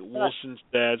Tori Wilson's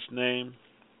dad's name?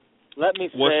 Let me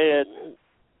say it.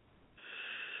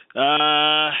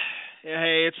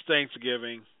 Hey, it's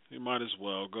Thanksgiving. You might as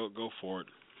well go for it.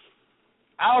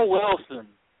 Al Wilson.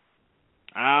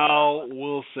 Al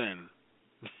Wilson.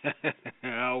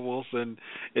 Al Wilson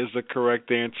is the correct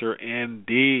answer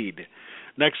indeed.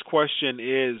 Next question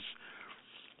is,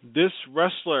 this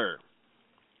wrestler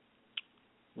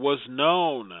was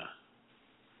known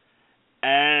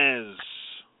as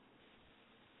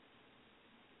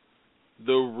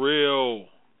the real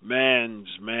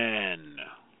man's man.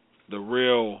 The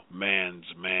real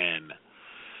man's man.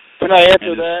 Can I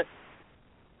answer that?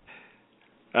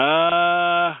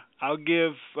 I'll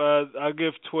give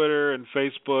Twitter and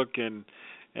Facebook and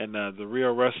the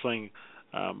Real Wrestling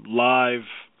live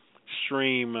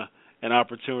stream an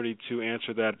opportunity to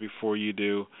answer that before you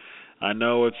do. I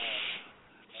know it's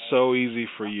so easy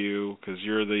for you because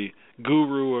you're the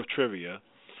guru of trivia.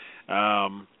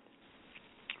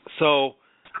 So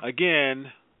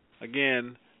again,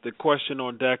 the question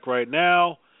on deck right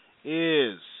now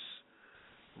is,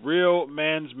 real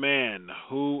man's man.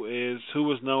 Who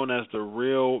was known as the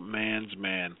real man's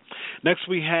man? Next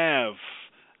we have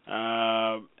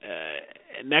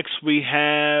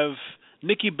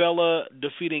Nikki Bella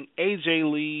defeating AJ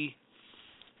Lee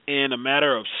in a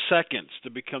matter of seconds to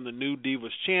become the new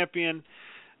Divas champion.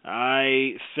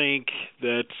 I think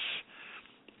that,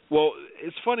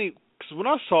 it's funny because when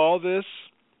I saw this,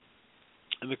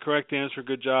 and the correct answer,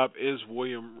 good job, is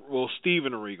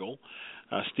Steven Regal.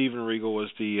 Steven Regal was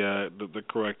the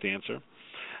correct answer.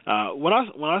 When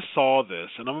I saw this,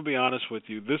 and I'm gonna be honest with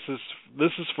you, this is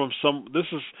from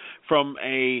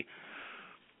a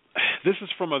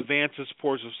vantage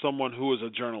point of someone who is a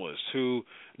journalist who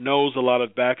knows a lot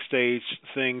of backstage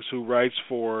things, who writes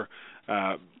for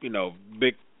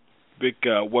big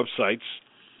websites,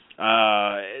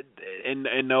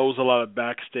 and knows a lot of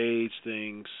backstage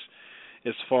things.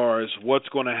 as far as what's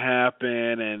going to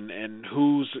happen and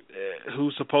who's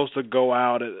supposed to go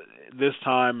out at this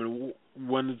time and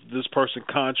when this person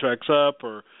contracts up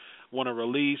or want to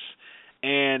release.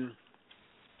 And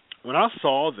when I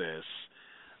saw this,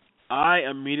 I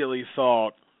immediately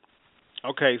thought,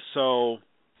 okay, so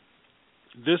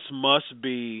this must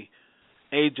be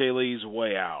AJ Lee's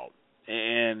way out.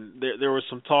 And there was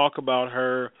some talk about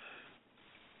her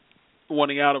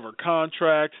wanting out of her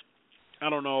contract. I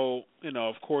don't know,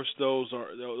 of course those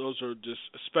are just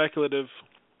speculative,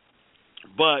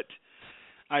 but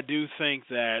I do think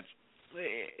that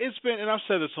it's been, and I've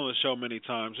said this on the show many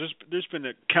times, there's been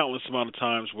a countless amount of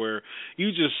times where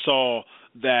you just saw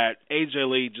that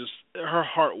AJ Lee her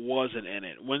heart wasn't in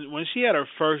it. When she had her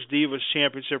first Divas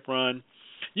Championship run,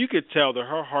 you could tell that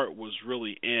her heart was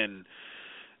really in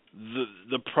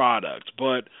the product.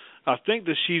 But I think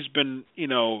that she's been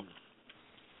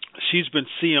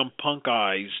CM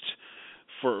Punkized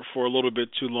for a little bit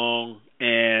too long,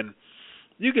 and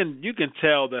you can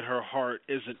tell that her heart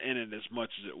isn't in it as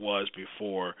much as it was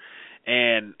before.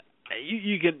 And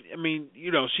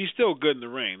she's still good in the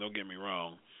ring, don't get me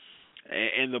wrong.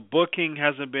 And the booking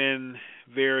hasn't been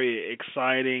very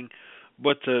exciting,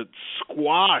 but to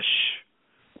squash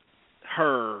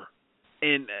her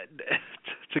and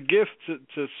to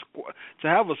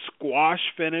have a squash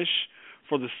finish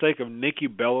for the sake of Nikki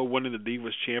Bella winning the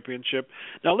Divas Championship,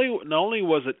 not only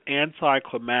was it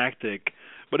anticlimactic,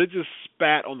 but it just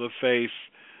spat on the face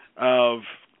of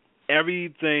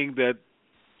everything that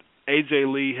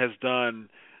AJ Lee has done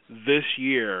this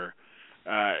year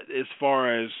as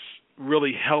far as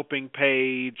really helping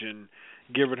Paige and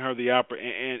giving her the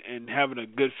and having a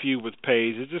good feud with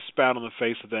Paige. It just spat on the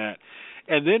face of that.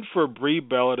 And then for Brie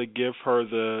Bella to give her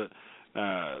the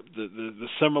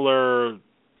similar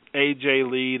AJ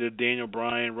Lee to Daniel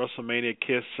Bryan WrestleMania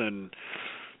kiss, and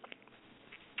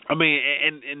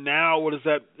now what does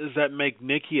that make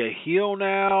Nikki a heel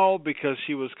now because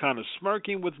she was kind of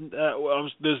smirking with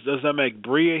does that make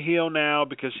Brie a heel now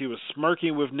because she was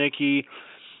smirking with Nikki?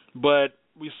 But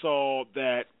we saw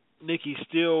that Nikki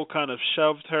still kind of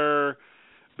shoved her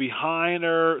behind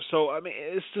her. So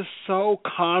it's just so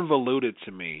convoluted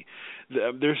to me.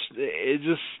 There's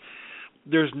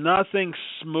nothing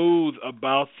smooth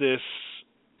about this.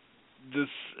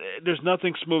 There's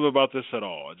nothing smooth about this at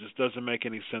all. It just doesn't make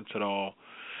any sense at all.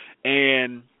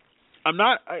 And I'm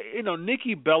not,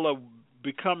 Nikki Bella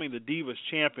becoming the Divas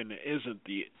champion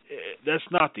that's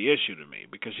not the issue to me,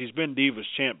 because she's been Divas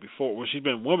champ before. Well, she's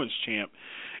been Women's champ,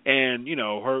 and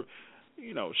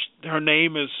her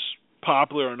name is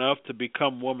popular enough to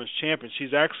become Women's champion.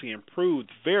 She's actually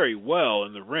improved very well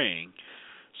in the ring.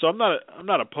 So I'm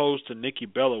not opposed to Nikki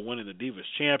Bella winning the Divas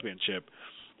Championship.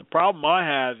 The problem I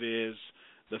have is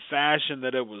the fashion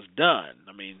that it was done.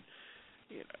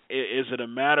 Is it a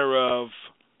matter of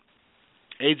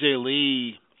AJ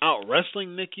Lee out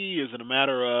wrestling Nikki? Is it a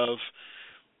matter of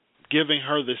giving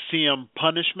her the CM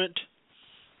punishment?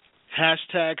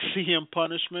 Hashtag CM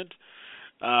punishment.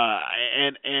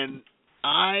 And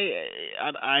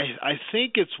I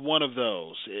think it's one of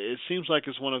those. It seems like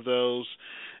it's one of those.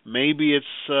 Maybe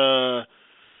it's the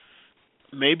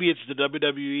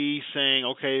WWE saying,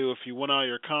 okay, if you went out of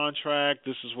your contract,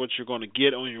 this is what you're going to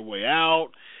get on your way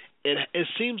out. It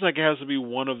seems like it has to be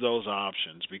one of those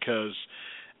options, because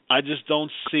I just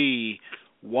don't see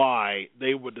why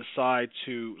they would decide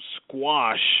to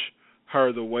squash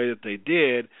her the way that they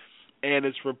did. And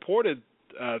it's reported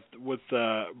with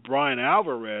Brian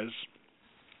Alvarez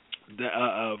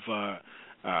of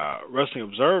Wrestling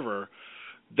Observer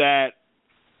that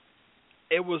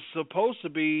it was supposed to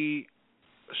be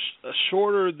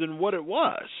shorter than what it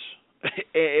was.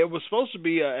 It was supposed to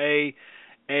be I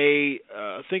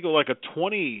think like a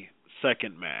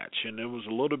 20-second match, and it was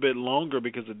a little bit longer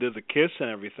because it did the kiss and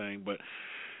everything. But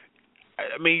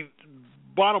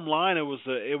bottom line, it was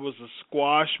a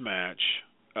squash match,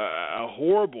 a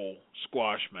horrible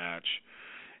squash match.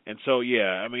 And so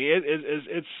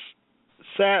it's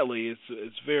sadly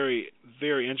it's very,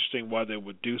 very interesting why they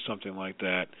would do something like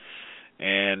that.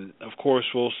 And of course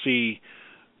we'll see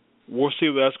where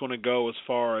that's going to go as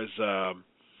far as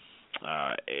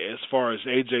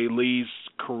AJ Lee's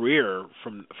career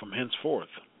from henceforth.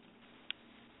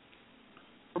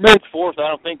 From henceforth, I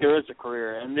don't think there is a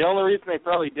career, and the only reason they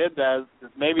probably did that is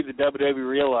maybe the WWE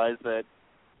realized that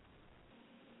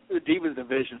the Divas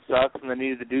division sucks and they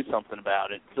needed to do something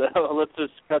about it. So let's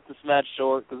just cut this match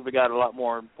short because we got a lot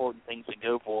more important things to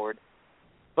go forward.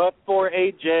 But for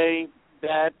AJ,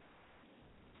 that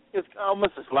is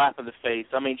almost a slap in the face.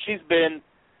 She's been,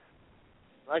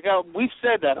 we've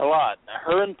said that a lot.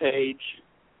 Her and Paige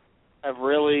have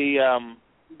really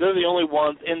they're the only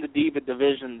ones in the Diva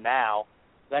division now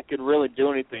that could really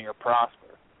do anything or prosper.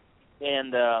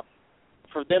 And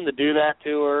for them to do that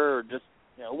to her, or just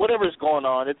whatever's going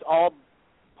on, it's all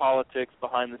politics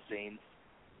behind the scenes.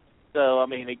 So I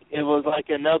mean, it was like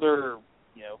another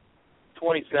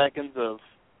 20 seconds of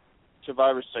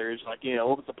Survivor Series. Like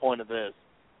what was the point of this?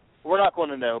 We're not going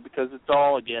to know because it's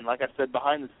all, again, like I said,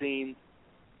 behind the scenes.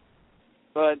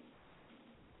 But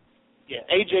yeah,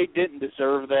 AJ didn't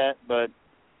deserve that. But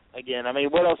again, I mean,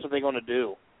 what else are they going to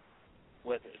do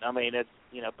with it? I mean, it's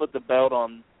put the belt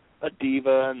on a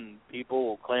diva and people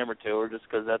will clamor to her just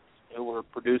because that's who we're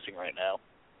producing right now.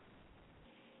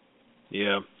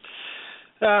 Yeah.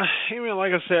 I mean,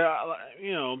 like I said,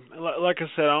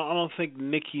 I don't think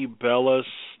Nikki Bella's.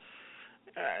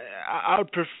 I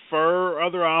would prefer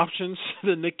other options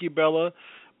than Nikki Bella,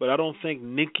 but I don't think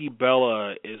Nikki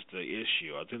Bella is the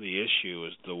issue. I think the issue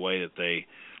is the way that they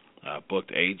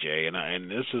booked AJ, and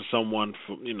this is someone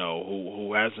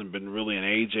who hasn't been really an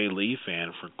AJ Lee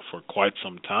fan for quite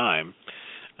some time,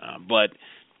 but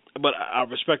I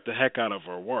respect the heck out of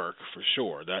her work for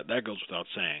sure. That goes without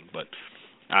saying, but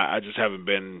I just haven't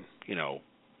been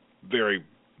very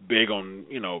big on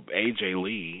AJ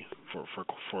Lee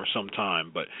for some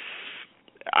time, but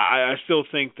I still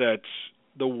think that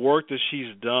the work that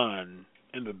she's done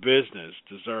in the business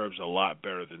deserves a lot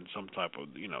better than some type of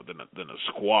than a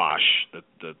squash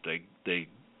that they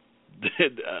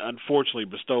unfortunately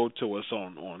bestowed to us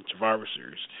on Survivor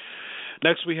Series.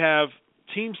 Next we have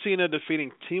Team Cena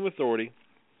defeating Team Authority.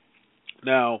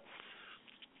 Now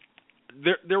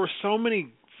there were so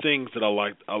many things that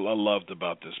I loved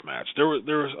about this match. There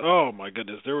was oh my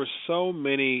goodness, there were so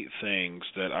many things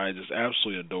that I just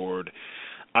absolutely adored.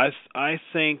 I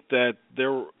think that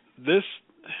this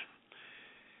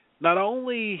not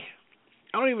only,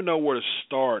 I don't even know where to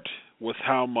start with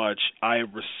how much I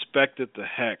respected the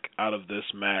heck out of this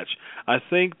match. I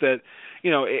think that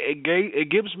it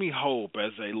gives me hope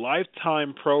as a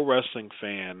lifetime pro wrestling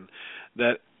fan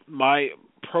that my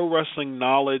pro wrestling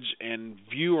knowledge and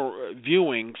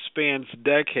viewing spans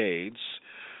decades,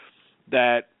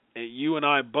 that you and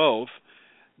I both,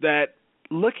 that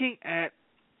looking at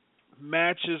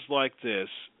matches like this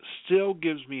still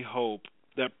gives me hope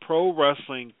that pro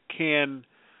wrestling can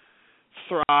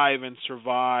thrive and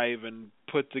survive and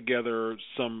put together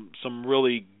some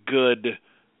really good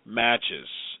matches.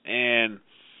 And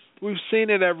we've seen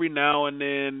it every now and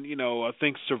then. I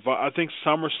think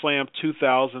SummerSlam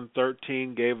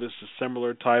 2013 gave us a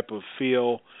similar type of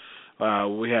feel.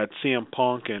 We had CM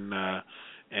Punk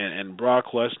and Brock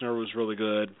Lesnar was really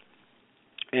good,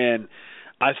 and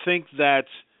I think that,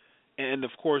 and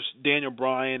of course Daniel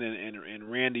Bryan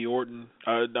and Randy Orton.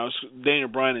 Daniel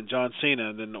Bryan and John Cena,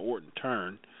 and then the Orton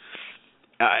turn.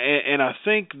 And I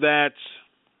think that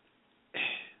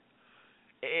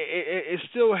it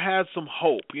still has some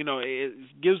hope.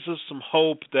 It gives us some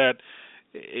hope that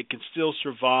it can still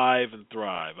survive and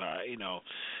thrive.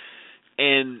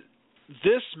 And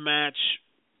this match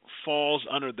falls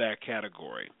under that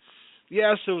category.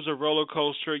 Yes, it was a roller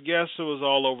coaster. Yes, it was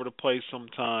all over the place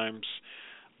sometimes.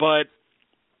 But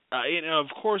of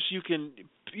course, you can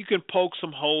poke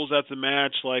some holes at the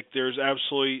match. Like there's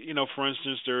absolutely, for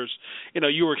instance, there's,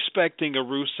 you were expecting a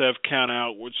Rusev count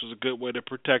out, which was a good way to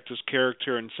protect his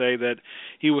character and say that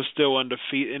he was still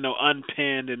undefeated,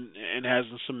 unpinned and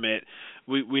hasn't submit.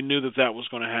 We knew that was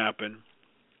going to happen.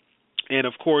 And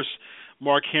of course,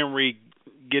 Mark Henry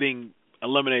getting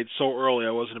eliminated so early,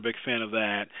 I wasn't a big fan of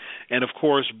that. And of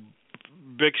course,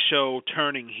 Big Show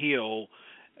turning heel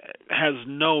has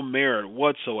no merit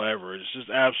whatsoever. It's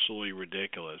just absolutely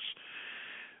ridiculous.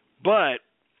 But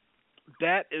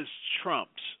that is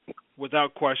trumped,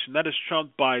 without question. That is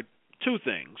trumped by two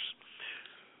things.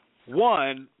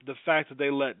 One, the fact that they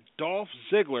let Dolph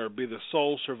Ziggler be the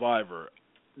sole survivor.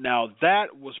 Now,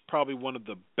 that was probably one of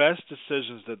the best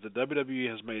decisions that the WWE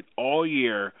has made all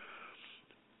year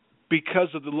because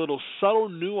of the little subtle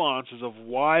nuances of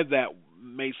why that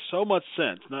made so much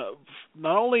sense. Now,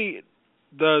 not only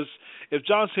if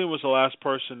John Cena was the last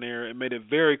person there, it made it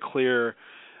very clear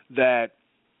that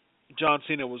John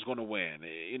Cena was going to win.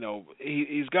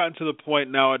 He's gotten to the point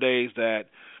nowadays that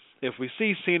if we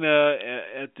see Cena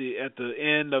at the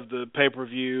end of the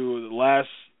pay-per-view, the last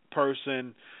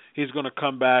person, he's going to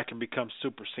come back and become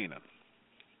Super Cena.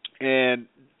 And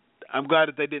I'm glad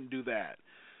that they didn't do that.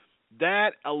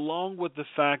 That, along with the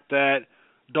fact that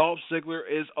Dolph Ziggler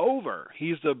is over.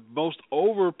 He's the most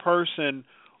over person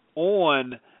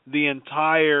on the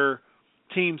entire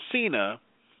Team Cena,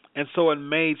 and so it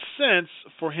made sense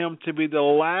for him to be the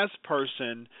last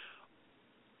person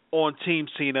on Team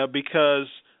Cena because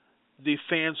the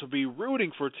fans would be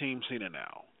rooting for Team Cena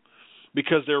now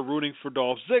because they're rooting for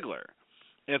Dolph Ziggler.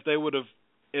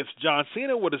 If John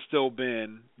Cena would have still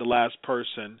been the last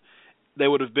person, they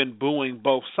would have been booing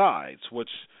both sides, which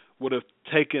would have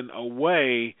taken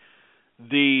away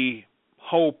the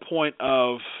whole point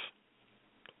of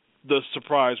the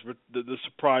surprise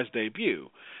debut.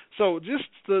 So just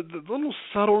the little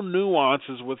subtle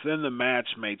nuances within the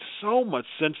match made so much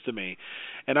sense to me,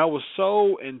 and I was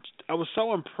so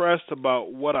impressed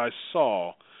about what I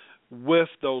saw with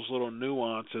those little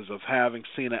nuances of having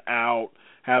Cena out,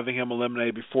 having him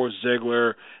eliminated before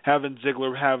Ziggler, having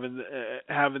Ziggler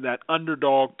having that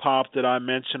underdog pop that I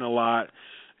mention a lot.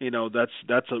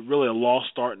 That's really a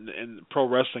lost art in pro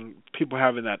wrestling. People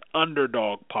having that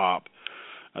underdog pop.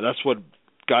 That's what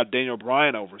got Daniel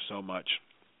Bryan over so much.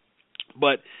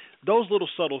 But those little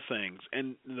subtle things,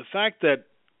 and the fact that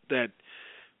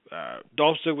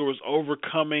Dolph Ziggler was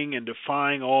overcoming and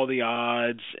defying all the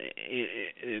odds,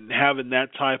 and having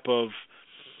that type of,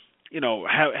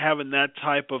 having that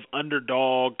type of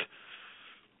underdog,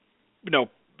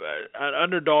 an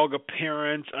underdog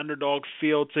appearance, underdog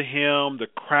feel to him. The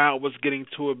crowd was getting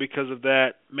to it because of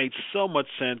that. Made so much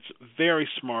sense. Very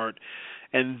smart.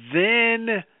 And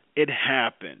then it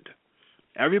happened.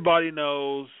 Everybody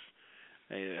knows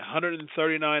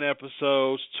 139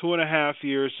 episodes, 2.5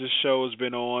 years this show has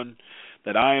been on,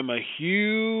 that I am a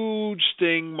huge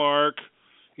Sting mark.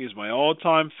 He's my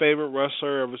all-time favorite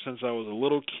wrestler ever since I was a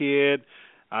little kid.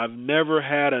 I've never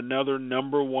had another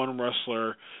number one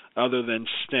wrestler other than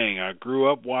Sting. I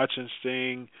grew up watching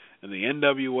Sting in the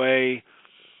NWA,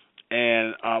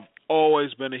 and I've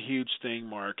always been a huge Sting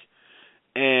mark.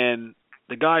 And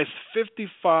the guy's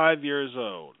 55 years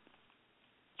old.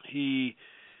 He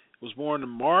was born in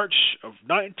March of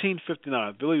 1959.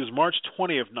 I believe it was March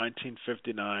 20th,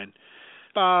 1959.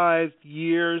 5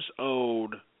 years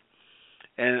old.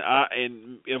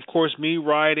 And of course, me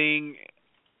writing,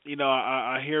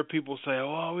 I hear people say,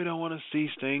 "Oh, we don't want to see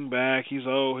Sting back. He's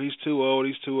old. He's too old.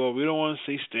 He's too old. We don't want to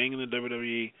see Sting in the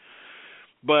WWE."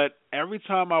 But every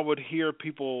time I would hear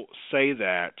people say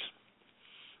that,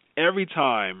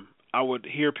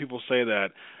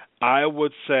 I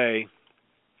would say,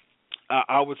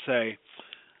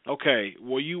 okay,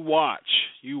 well, you watch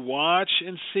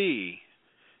and see.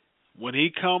 When he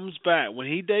comes back, when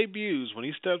he debuts, when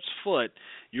he steps foot,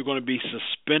 you're going to be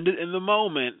suspended in the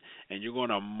moment, and you're going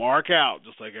to mark out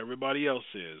just like everybody else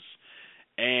is.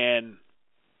 And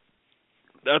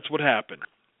that's what happened.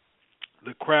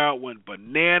 The crowd went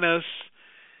bananas.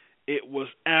 It was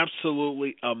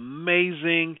absolutely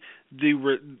amazing.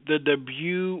 The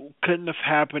debut couldn't have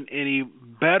happened any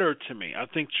better to me. I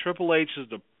think Triple H is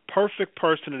the perfect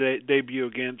person to debut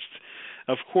against.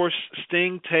 Of course,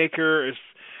 Sting Taker is,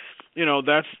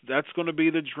 that's going to be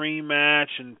the dream match,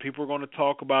 and people are going to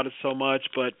talk about it so much.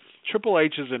 But Triple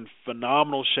H is in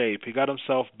phenomenal shape. He got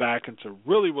himself back into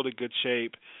really, really good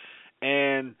shape.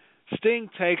 And Sting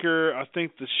Taker, I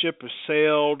think the ship has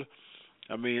sailed.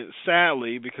 I mean,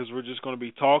 sadly, because we're just going to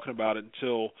be talking about it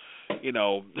until,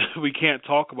 we can't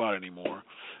talk about it anymore.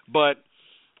 But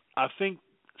I think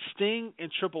Sting and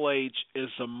Triple H is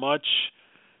a much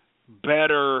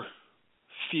better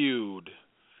feud.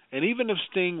 And even if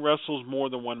Sting wrestles more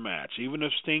than one match, even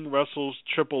if Sting wrestles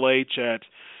Triple H at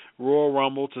Royal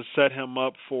Rumble to set him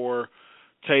up for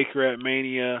Taker at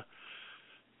Mania,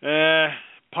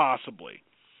 possibly.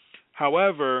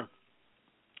 However,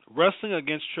 wrestling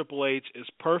against Triple H is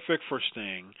perfect for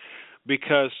Sting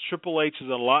because Triple H is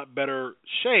in a lot better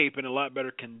shape and a lot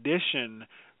better condition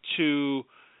to,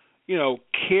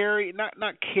 carry,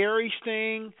 not carry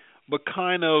Sting, but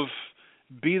kind of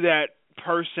be that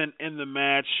person in the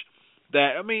match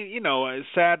that, it's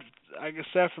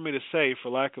sad for me to say, for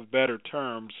lack of better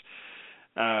terms,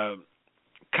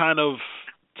 kind of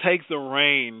take the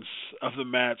reins of the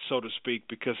match, so to speak,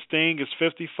 because Sting is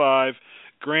 55.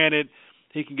 Granted,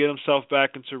 he can get himself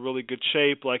back into really good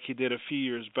shape like he did a few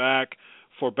years back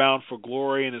for Bound for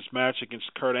Glory in his match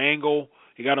against Kurt Angle.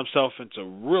 He got himself into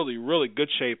really, really good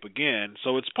shape again,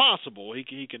 so it's possible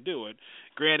he can do it.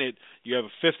 Granted, you have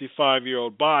a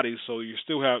 55-year-old body, so you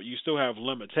still have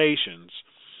limitations,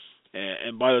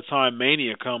 and by the time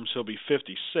Mania comes, he'll be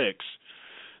 56.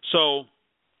 So,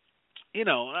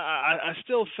 I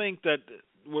still think that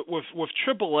with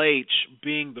Triple H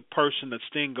being the person that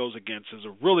Sting goes against is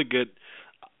a really good.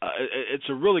 It's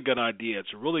a really good idea.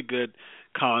 It's a really good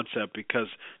concept because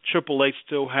Triple H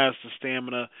still has the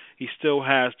stamina. He still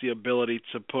has the ability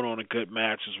to put on a good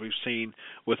match, as we've seen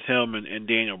with him and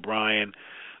Daniel Bryan.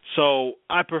 So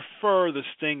I prefer the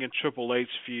Sting and Triple H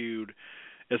feud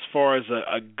as far as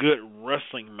a good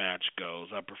wrestling match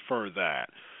goes. I prefer that.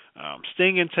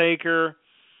 Sting and Taker,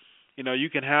 you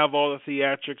can have all the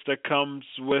theatrics that comes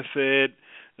with it.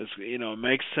 It's, it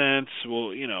makes sense.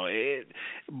 Well,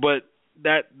 but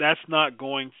that's not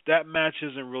going. That match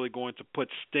isn't really going to put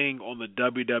Sting on the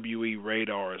WWE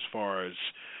radar as far as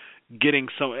getting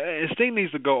some. Sting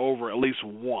needs to go over at least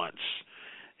once.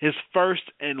 His first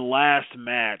and last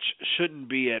match shouldn't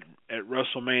be at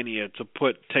WrestleMania to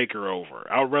put Taker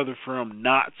over. I'd rather for him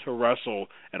not to wrestle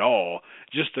at all,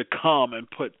 just to come and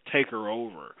put Taker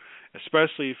over,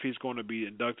 especially if he's going to be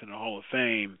inducted in the Hall of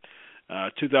Fame.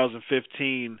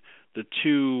 2015, the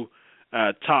two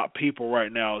top people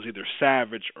right now is either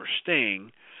Savage or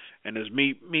Sting, and as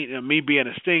me being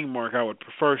a Sting mark, I would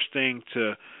prefer Sting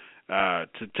to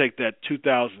take that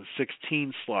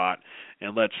 2016 slot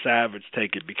and let Savage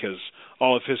take it because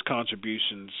all of his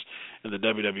contributions in the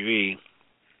WWE.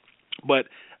 But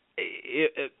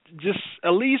just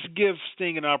at least give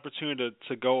Sting an opportunity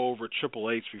to go over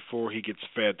Triple H before he gets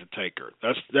fed to Taker.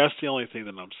 That's the only thing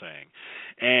that I'm saying.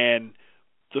 And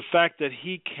the fact that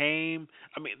he came,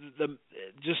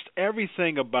 just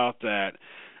everything about that.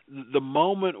 The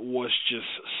moment was just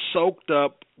soaked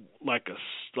up like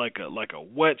a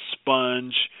wet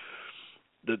sponge.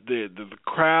 The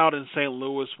crowd in St.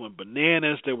 Louis went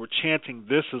bananas. They were chanting,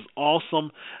 "This is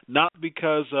awesome," not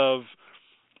because of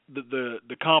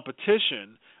the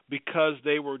competition, because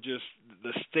they were just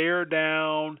the stare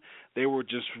down. They were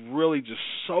just really just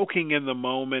soaking in the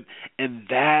moment, and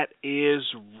that is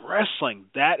wrestling.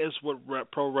 That is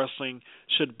what pro wrestling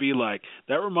should be like.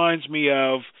 That reminds me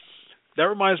of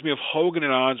Hogan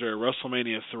and Andre at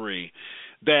WrestleMania 3.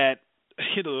 That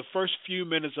the first few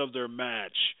minutes of their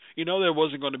match, there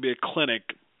wasn't going to be a clinic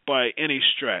by any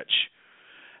stretch.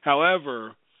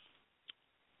 However,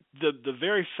 the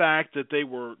very fact that they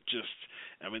were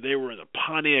they were in the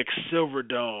Pontiac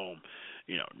Silverdome,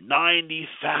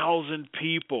 90,000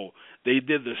 people. They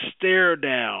did the stare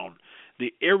down,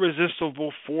 the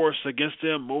irresistible force against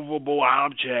the immovable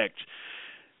object.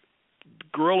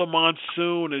 Gorilla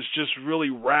Monsoon is just really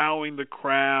rowing the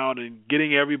crowd and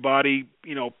getting everybody,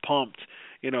 pumped,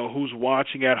 who's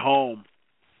watching at home.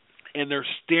 And they're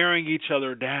staring each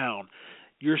other down.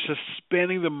 You're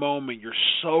suspending the moment. You're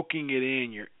soaking it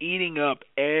in. You're eating up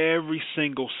every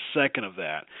single second of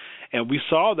that. And we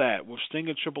saw that with Sting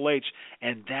and Triple H,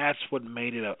 and that's what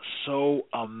made it so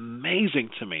amazing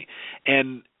to me.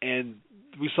 And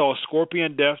we saw a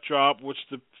Scorpion Death Drop, which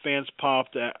the fans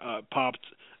popped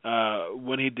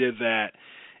when he did that,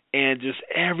 and just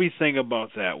everything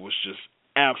about that was just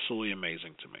absolutely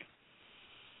amazing to me.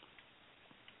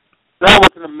 That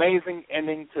was an amazing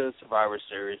ending to Survivor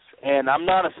Series, and I'm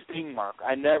not a Sting mark.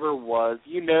 I never was.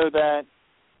 You know that.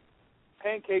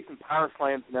 Pancakes and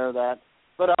Powerslams know that.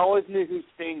 But I always knew who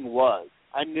Sting was.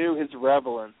 I knew his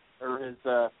relevance, or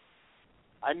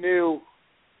I knew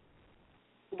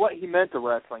what he meant to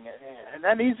wrestling,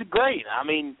 and he's great.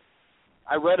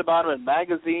 I read about him in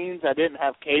magazines. I didn't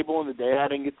have cable in the day. I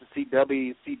didn't get to see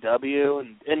WCW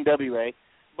and NWA.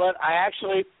 But I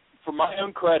actually, for my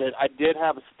own credit, I did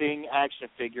have a Sting action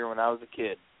figure when I was a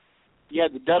kid. You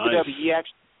had the WWE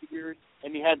action figures,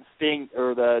 and you had the Sting,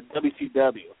 or the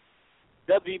WCW.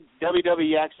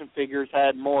 WWE action figures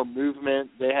had more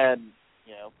movement. They had,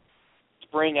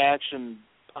 spring action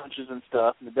punches and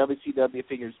stuff, and the WCW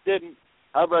figures didn't.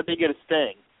 However, I did get a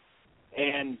Sting.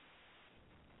 And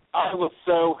I was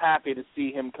so happy to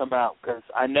see him come out because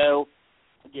I know,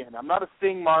 again, I'm not a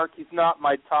Sting mark. He's not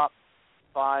my top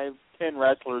 5, 10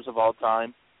 wrestlers of all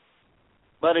time.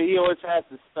 But he always has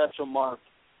this special mark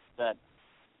that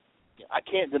I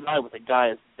can't deny what the guy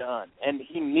has done. And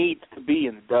he needs to be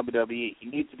in the WWE. He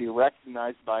needs to be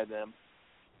recognized by them,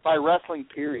 by wrestling,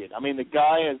 period. The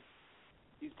guy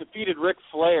he's defeated Ric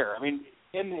Flair.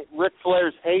 In Ric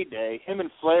Flair's heyday, him and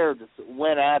Flair just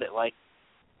went at it like,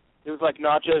 it was like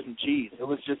nachos and cheese. It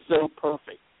was just so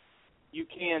perfect. You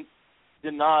can't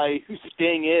deny who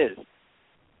Sting is,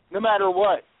 no matter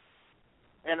what.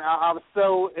 And I was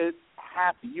so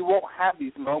happy. You won't have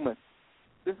these moments.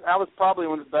 That was probably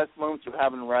one of the best moments you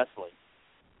have in wrestling.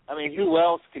 Who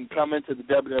else can come into the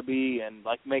WWE and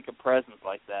make a presence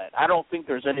like that? I don't think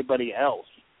there's anybody else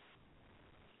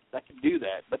that can do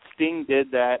that. But Sting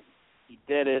did that. He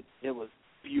did it. It was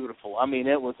beautiful.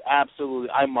 It was absolutely,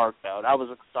 I marked out. I was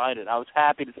excited. I was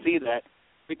happy to see that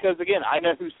because, again, I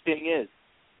know who Sting is.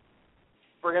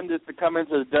 For him to come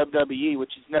into the WWE,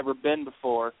 which he's never been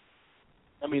before,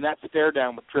 that stare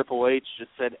down with Triple H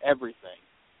just said everything.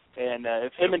 And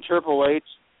if him and Triple H,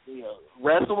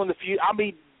 wrestle in the future,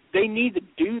 they need to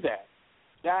do that.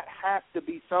 That has to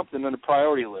be something on the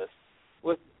priority list.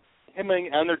 With him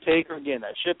and Undertaker, again,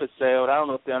 that ship has sailed. I don't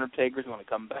know if the Undertaker's going to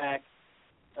come back.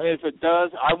 If it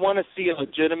does, I want to see a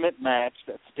legitimate match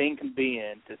that Sting can be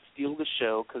in to steal the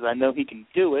show because I know he can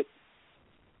do it.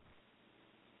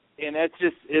 And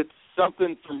it's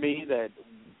something for me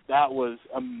that was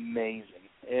amazing.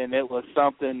 And it was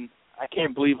something, I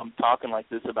can't believe I'm talking like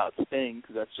this about Sting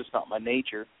because that's just not my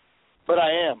nature. But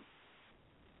I am.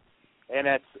 And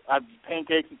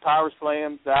Pancakes and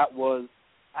Powerslams, that was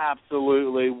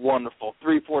absolutely wonderful.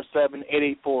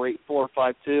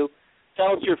 347-884-8452.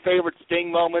 Tell us your favorite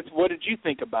Sting moments. What did you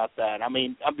think about that? I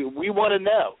mean, we want to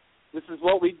know. This is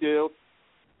what we do.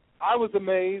 I was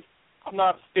amazed. I'm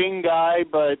not a Sting guy,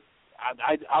 but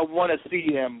I want to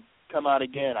see him come out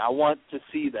again. I want to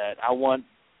see that. I want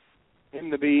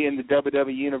him to be in the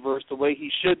WWE Universe the way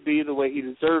he should be, the way he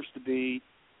deserves to be.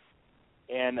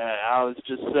 And I was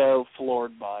just so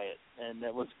floored by it, and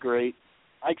it was great.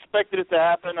 I expected it to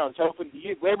happen. I was hoping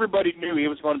everybody knew he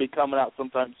was going to be coming out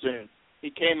sometime soon. He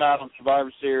came out on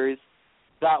Survivor Series.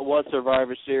 That was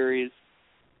Survivor Series.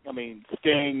 I mean,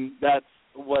 Sting, that's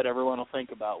what everyone will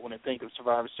think about when they think of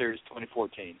Survivor Series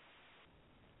 2014.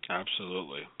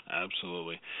 Absolutely.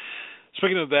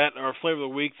 Speaking of that, our flavor of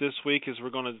the week this week is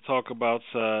we're going to talk about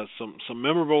some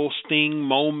memorable Sting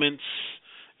moments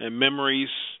and memories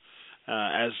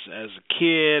as a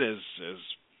kid, as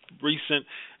recent.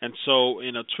 And so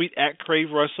in a tweet at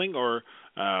Crave Wrestling or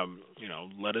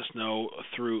let us know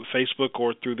through Facebook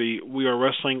or through the We Are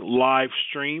Wrestling live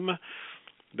stream.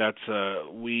 That's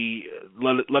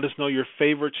let us know your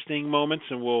favorite Sting moments,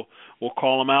 and we'll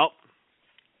call them out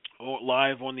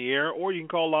live on the air, or you can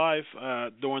call live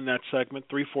during that segment.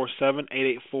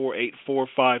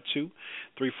 347-884-8452.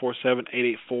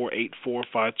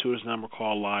 347-884-8452 is the number.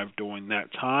 Call live during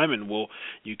that time, and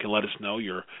you can let us know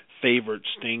your favorite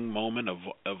Sting moment of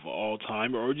all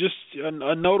time, or just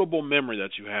a notable memory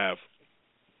that you have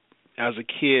as a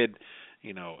kid,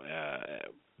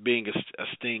 being a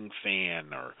Sting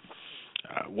fan, or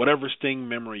whatever Sting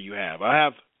memory you have. I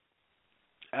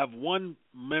have one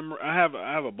memory. I have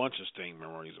a bunch of Sting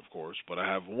memories, of course, but I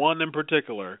have one in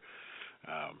particular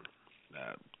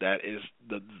that is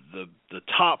the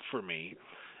top for me,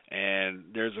 and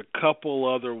there's a couple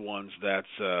other ones that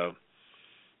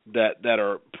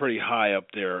are pretty high up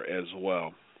there as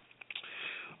well.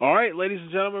 All right, ladies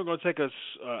and gentlemen, we're going to take a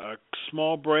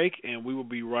small break, and we will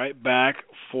be right back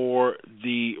for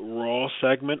the Raw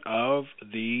segment of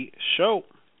the show.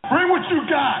 Bring what you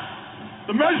got.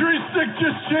 The measuring stick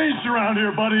just changed around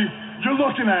here, buddy. You're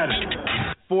looking at it.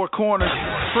 Four corners,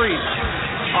 free.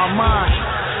 Armand,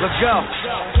 let's go.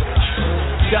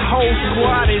 The whole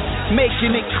squad is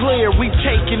making it clear we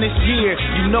taking this year.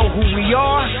 You know who we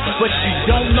are, but you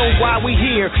don't know why we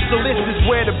here. So this is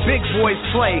where the big boys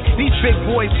play. These big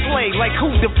boys play like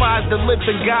who defies the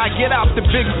living God? Get out the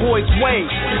big boys' way.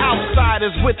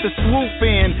 Outsiders with the swoop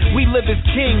in. We live as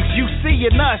kings, you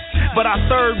seeing us, but our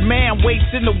third man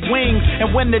waits in the wings.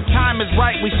 And when the time is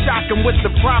right, we shock him with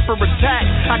the proper attack.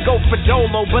 I go for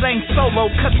Dolo, but ain't solo.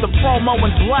 Cut the promo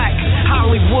in black.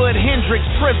 Hollywood, Hendrix,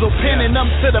 Frizzle, pinning them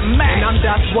to the max. And I'm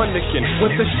Das Wonderkin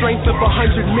with the strength of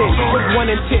 100 men, with 1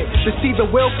 intent to see the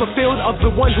will fulfilled of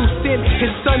the one who sent his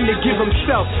son to give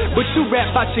himself. But you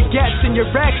rap about your gats and your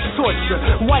rags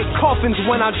torture. White coffins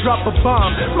when I drop a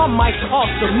bomb. My mic's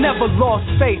awesome, never lost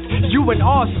faith. You in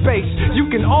our space, you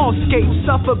can all skate,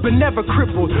 suffer but never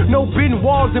crippled. No bin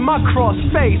walls in my cross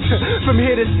face. From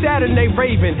here to Saturn they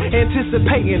raving,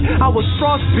 anticipating. I was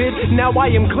frostbit, now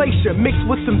I am glacier, mixed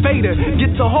with some Vader.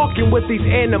 Get to hawking with these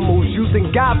animals, using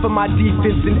God for my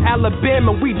defense. In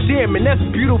Alabama we jamming, that's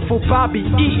beautiful Bobby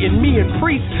Eaton. Me and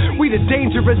Priest, we the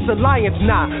dangerous alliance.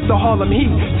 Nah, the Harlem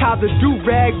Heat, tie the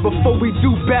do-rag before we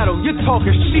do battle. You're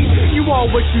talking shit, you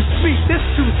all what you speak, this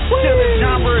too sweet. Till the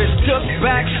genre is took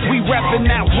back, we reppin'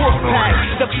 that wolf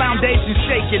pack. The foundation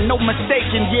shaking, no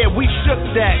mistaking, yeah, we shook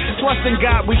that. Trust in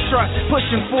God we trust,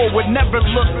 pushing forward, never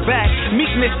look back.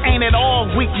 Meekness ain't at all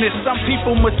weakness, some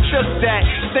people mistook that.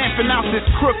 Stamping out this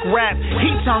crook rap,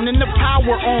 he turning the power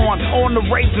on the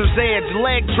razor's edge.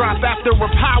 Leg drop after a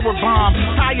power bomb.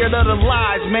 Tired of the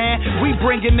lies, man, we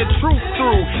bringing the truth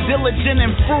through. Diligent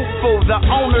and fruitful, the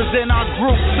owners in our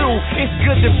group too. It's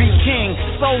good to be king,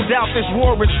 sold out, this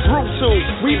war is brutal.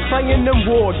 We playing them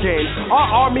war games,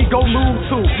 our army gon' lose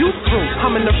too. You through,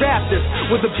 I'm in the Raptors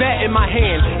with a bat in my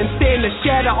hand, and stand to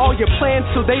shatter all your plans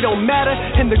so they don't matter.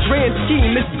 In the grand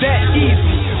scheme, it's that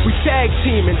easy. We tag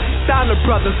teaming, Steiner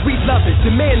brothers, we love it.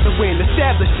 Demand the win,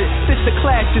 establish it. This the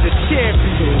clash of the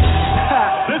champions.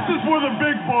 This is where the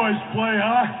big boys play,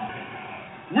 huh?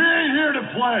 We ain't here to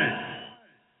play.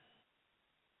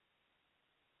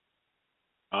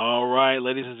 All right,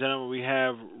 ladies and gentlemen, we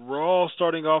have Raw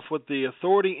starting off with the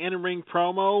Authority in-ring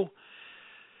promo.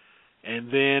 And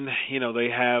then, they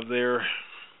have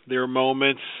their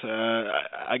moments,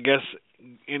 I guess,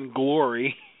 in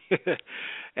glory.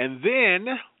 And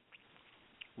then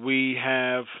we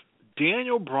have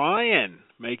Daniel Bryan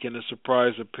making a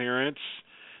surprise appearance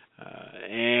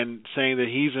and saying that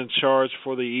he's in charge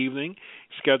for the evening.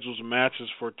 He schedules matches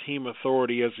for Team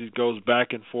Authority as he goes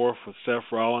back and forth with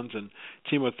Seth Rollins and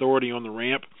Team Authority on the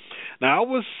ramp. Now,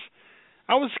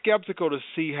 I was skeptical to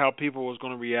see how people was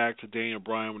going to react to Daniel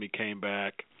Bryan when he came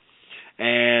back.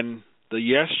 And the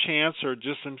yes chants are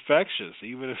just infectious.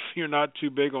 Even if you're not too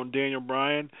big on Daniel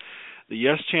Bryan, the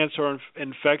yes chants are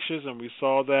infectious, and we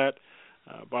saw that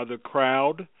by the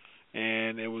crowd.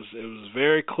 And it was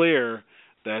very clear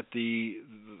that the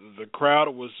crowd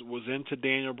was into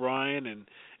Daniel Bryan,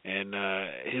 and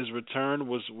his return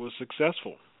was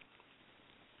successful.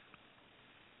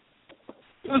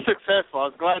 It was successful. I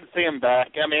was glad to see him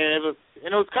back. I mean, it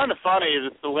was kind of funny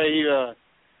just the way he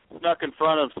snuck in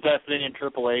front of Stephanie and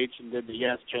Triple H and did the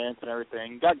yes chants and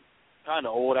everything. Got kind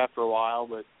of old after a while,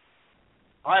 but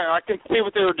I can see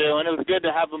what they were doing. It was good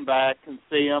to have him back and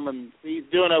see him, and he's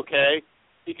doing okay.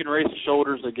 He can raise his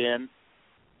shoulders again.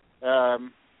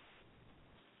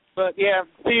 But yeah,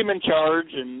 see him in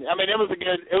charge, and I mean, it was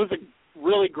a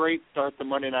really great start to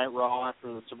Monday Night Raw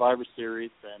after the Survivor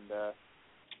Series, and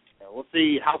we'll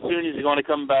see how soon he's going to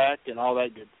come back and all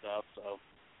that good stuff. So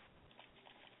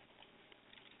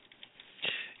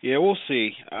yeah, we'll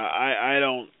see. I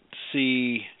don't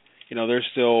see. There's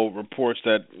still reports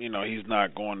that he's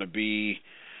not going to be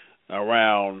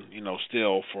around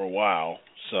still for a while.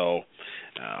 So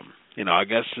I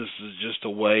guess this is just a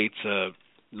way to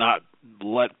not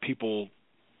let people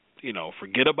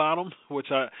forget about him, which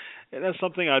that's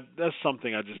something I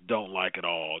just don't like at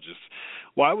all. Just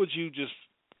why would you just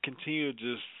continue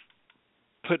to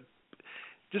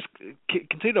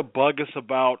continue to bug us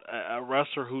about a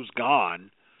wrestler who's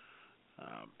gone,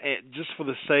 just for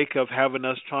the sake of having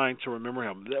us trying to remember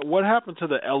him? What happened to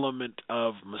the element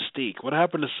of mystique? What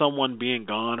happened to someone being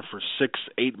gone for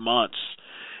 6-8 months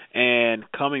and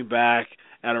coming back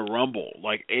at a Rumble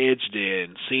like Edge did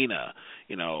and Cena?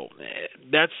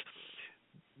 That's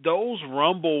those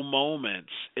Rumble moments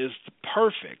is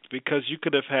perfect, because you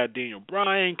could have had Daniel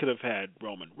Bryan, could have had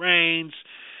Roman Reigns,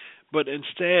 but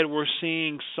instead we're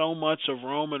seeing so much of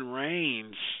Roman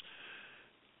Reigns.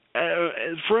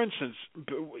 For instance,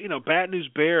 Bad News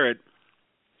Barrett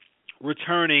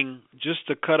returning just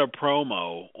to cut a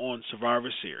promo on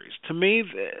Survivor Series. To me,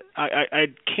 I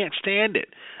can't stand it.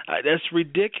 That's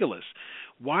ridiculous.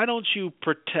 Why don't you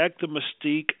protect the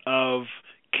mystique of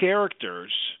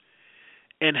characters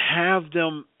and have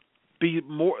them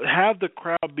have the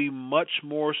crowd be much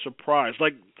more surprised?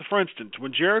 Like, for instance,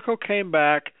 when Jericho came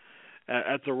back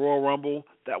at the Royal Rumble,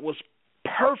 that was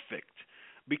perfect,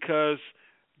 because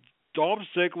Dolph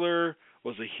Ziggler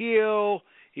was a heel.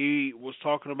 He was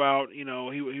talking about, he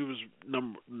was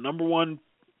number one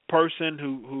person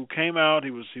who came out.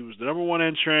 He was the number one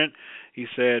entrant. He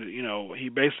said, he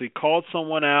basically called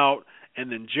someone out,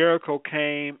 and then Jericho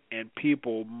came and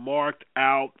people marked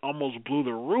out, almost blew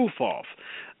the roof off.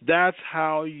 That's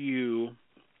how you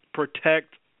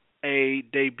protect a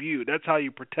debut. That's how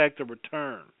you protect a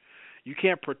return. You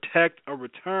can't protect a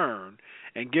return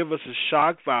and give us a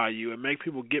shock value and make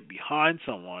people get behind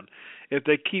someone if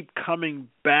they keep coming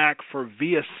back for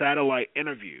via satellite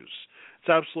interviews. It's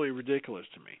absolutely ridiculous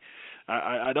to me.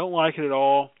 I don't like it at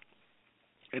all.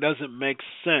 It doesn't make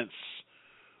sense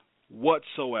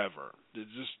whatsoever. It's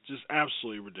just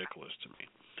absolutely ridiculous to me.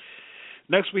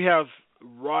 Next we have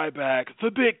Ryback, the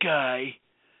big guy,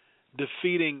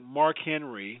 defeating Mark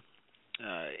Henry.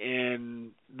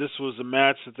 And this was a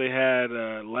match that they had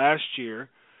last year,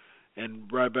 and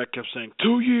Ryback kept saying,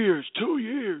 2 years.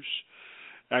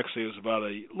 Actually, it was about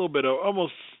a little bit of,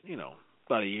 almost,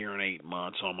 about a year and 8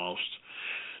 months almost.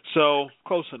 So,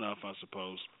 close enough, I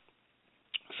suppose.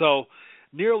 So,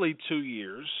 nearly 2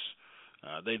 years,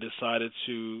 they decided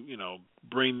to,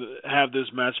 have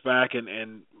this match back,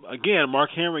 and again, Mark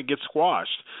Henry gets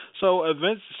squashed. So,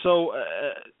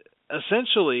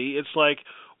 essentially, it's like,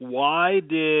 why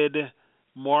did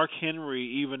Mark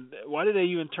Henry why did they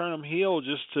even turn him heel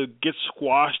just to get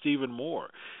squashed even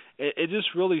more? It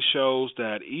just really shows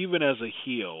that even as a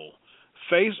heel,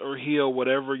 face or heel,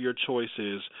 whatever your choice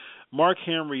is, Mark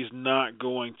Henry's not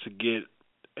going to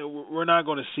we're not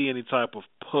going to see any type of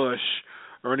push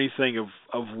or anything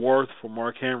of worth for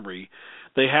Mark Henry.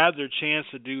 They had their chance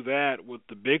to do that with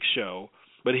the Big Show,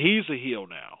 but he's a heel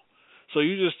now. So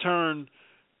you just turn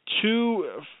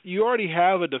you already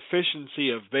have a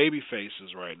deficiency of baby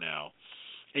faces right now,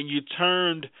 and you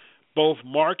turned both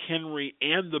Mark Henry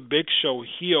and the Big Show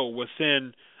heel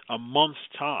within a month's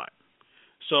time.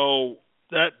 So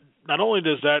that not only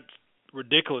does that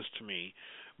ridiculous to me,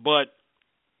 but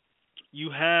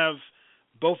you have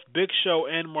both Big Show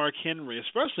and Mark Henry,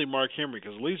 especially Mark Henry,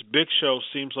 because at least Big Show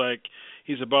seems like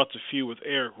he's about to feud with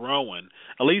Eric Rowan.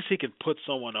 At least he can put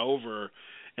someone over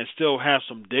and still have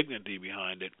some dignity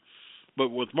behind it. But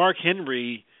with Mark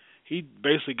Henry, he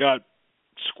basically got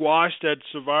squashed at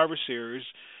Survivor Series,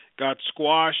 got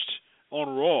squashed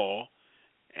on Raw,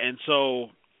 and so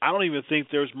I don't even think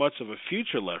there's much of a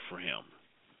future left for him.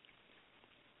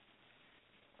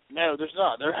 No, there's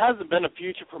not. There hasn't been a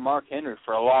future for Mark Henry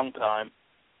for a long time.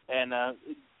 And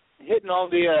hitting on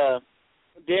the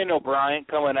Daniel Bryan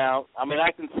coming out, I mean,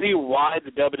 I can see why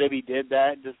the WWE did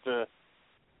that,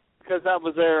 because that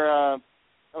was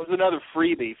that was another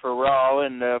freebie for Raw,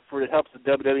 and it helps the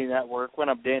WWE Network when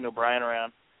I'm Daniel Bryan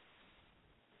around.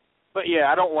 But yeah,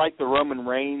 I don't like the Roman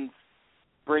Reigns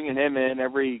bringing him in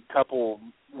every couple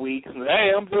weeks and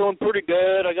hey, I'm doing pretty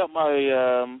good. I got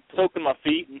my soaking my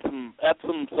feet in some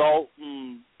Epsom salt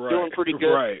and doing pretty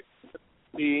good. Right.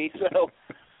 So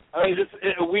I mean,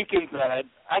 it weakens that.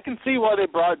 I can see why they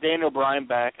brought Daniel Bryan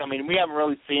back. I mean, we haven't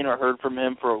really seen or heard from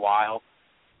him for a while,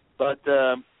 but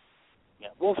yeah,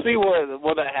 we'll see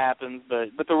what that happens.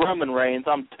 But the Roman Reigns,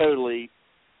 I'm totally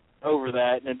over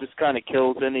that, and it just kind of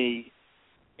kills any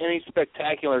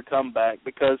spectacular comeback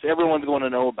because everyone's going to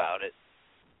know about it.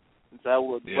 That's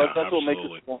what makes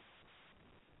it fun.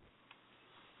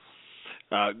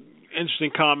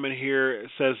 Interesting comment here. It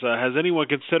says, has anyone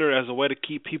considered as a way to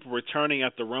keep people returning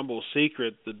at the Rumble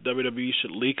secret, the WWE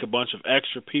should leak a bunch of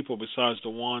extra people besides the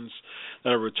ones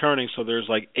that are returning, so there's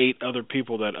like 8 other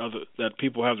people that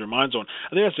people have their minds on. I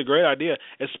think that's a great idea,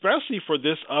 especially for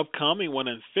this upcoming one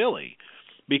in Philly,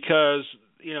 because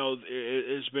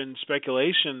it's been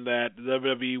speculation that the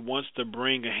WWE wants to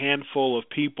bring a handful of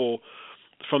people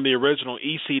from the original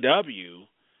ECW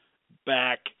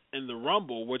back in the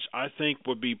Rumble, which I think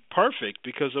would be perfect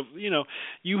because of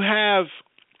you have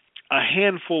a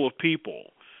handful of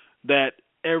people that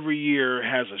every year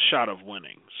has a shot of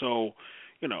winning. So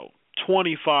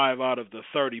 25 out of the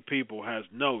 30 people has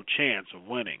no chance of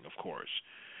winning, of course.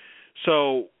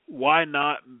 So why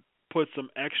not put some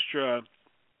extra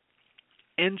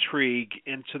intrigue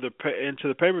into the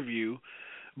pay-per-view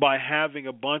by having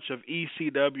a bunch of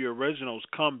ECW originals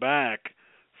come back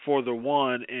for the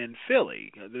one in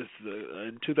Philly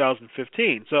in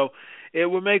 2015. So it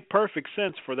would make perfect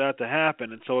sense for that to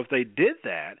happen. And so if they did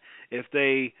that, if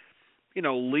they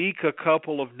leak a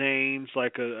couple of names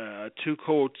like a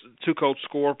two-coat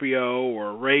Scorpio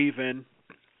or Raven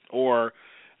or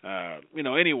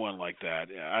anyone like that.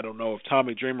 I don't know if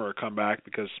Tommy Dreamer will come back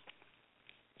because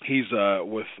he's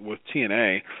with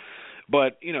TNA.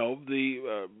 But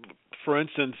for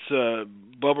instance,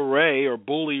 Bubba Ray or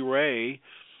Bully Ray,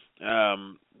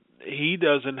 he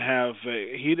doesn't have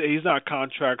he's not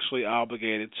contractually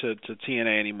obligated to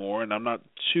TNA anymore, and I'm not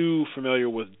too familiar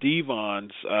with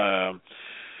Devon's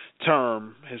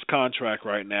his contract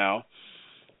right now.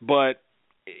 But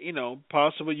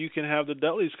possibly you can have the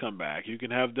Dudleys come back. You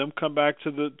can have them come back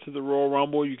to the Royal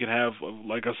Rumble. You can have,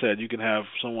 like I said, you can have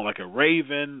someone like a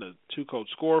Raven, a two-coat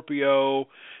Scorpio,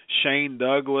 Shane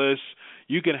Douglas.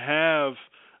 You can have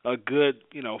a good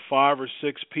 5 or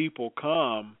 6 people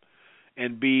come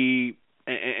and be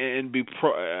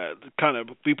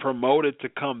promoted to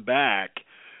come back,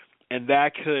 and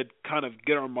that could kind of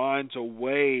get our minds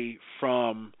away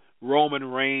from Roman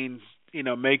Reigns,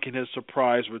 making his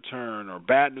surprise return, or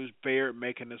Bad News Barrett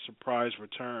making his surprise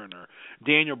return, or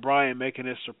Daniel Bryan making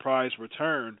his surprise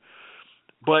return.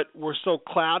 But we're so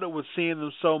clouded with seeing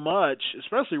them so much,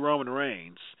 especially Roman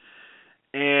Reigns.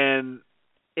 And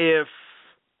if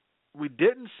we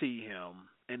didn't see him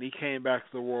and he came back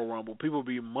to the Royal Rumble, people would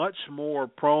be much more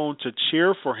prone to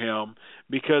cheer for him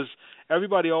because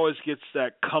everybody always gets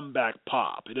that comeback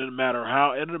pop. It doesn't matter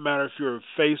if you're a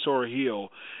face or a heel,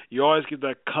 you always get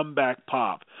that comeback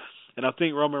pop. And I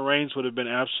think Roman Reigns would have been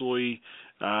absolutely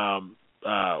how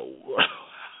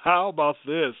about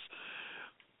this?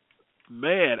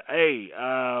 Man, hey,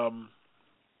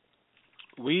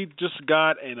 we just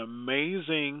got an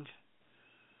amazing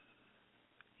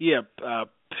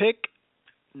pick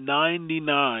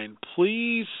 99.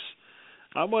 Please,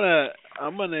 I'm gonna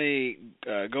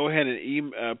go ahead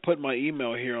and put my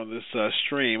email here on this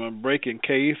stream. I'm breaking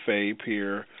kayfabe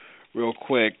here real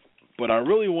quick, but I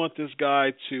really want this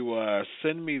guy to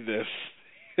send me this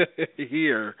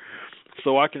here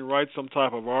so I can write some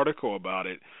type of article about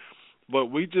it. But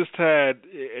we just had,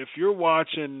 if you're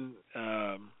watching,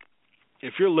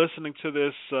 if you're listening to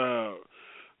this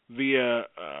via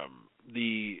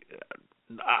the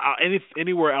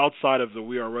anywhere outside of the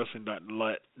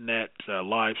WeAreWrestling.net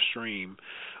live stream,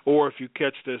 or if you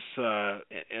catch this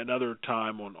another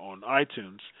time on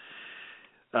iTunes,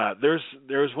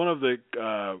 there's one of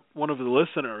the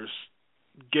listeners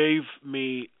gave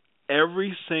me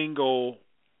every single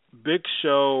Big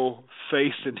Show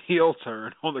face and heel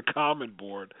turn on the comment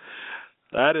board.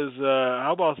 That is,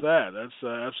 how about that? That's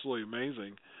absolutely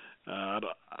amazing. I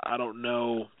don't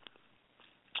know.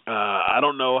 I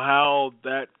don't know how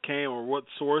that came or what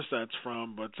source that's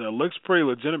from, but it looks pretty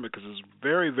legitimate because it's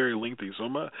very, very lengthy. So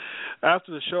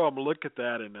after the show, I'm gonna look at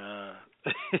that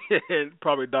and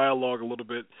probably dialogue a little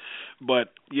bit.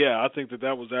 But yeah, I think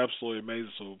that was absolutely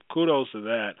amazing. So kudos to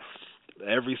that.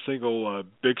 Every single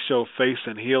Big Show face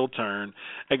and heel turn.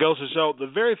 It goes to show the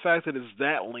very fact that it's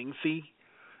that lengthy,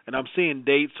 and I'm seeing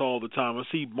dates all the time. I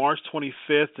see March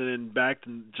 25th and then back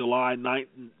to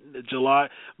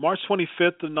March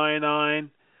 25th of 99.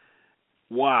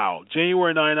 Wow.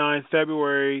 January 99,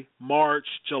 February, March,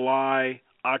 July,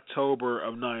 October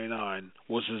of 99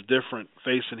 was his different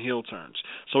face and heel turns.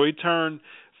 So he turned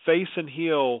face and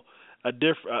heel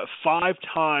 5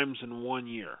 times in 1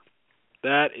 year.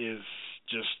 That is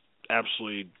just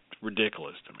absolutely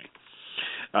ridiculous to me.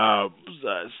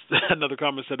 Another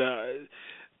comment said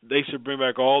they should bring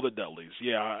back all the Dudleys.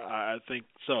 Yeah, I think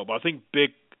so. But I think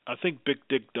Big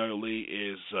Dick Dudley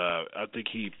is. I think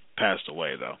he passed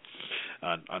away though,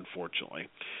 unfortunately.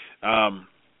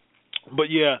 But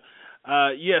yeah.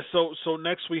 So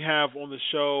next we have on the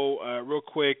show, real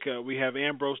quick, we have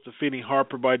Ambrose defeating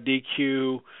Harper by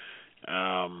DQ.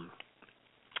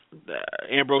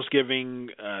 Ambrose giving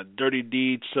dirty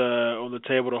deeds on the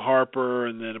table to Harper,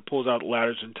 and then it pulls out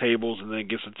ladders and tables, and then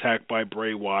gets attacked by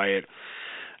Bray Wyatt.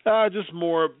 Just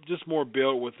more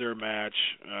build with their match.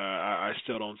 I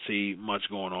still don't see much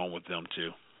going on with them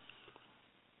two.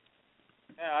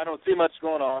 Yeah, I don't see much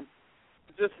going on.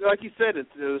 Just like you said,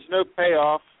 there's no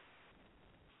payoff.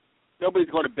 Nobody's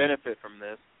going to benefit from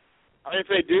this. I mean, if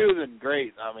they do, then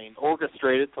great. I mean,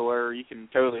 orchestrate it to where you can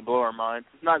totally blow our minds.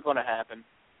 It's not going to happen.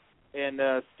 And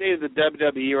state of the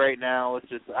WWE right now, it's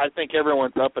just, I think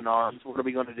everyone's up in arms. What are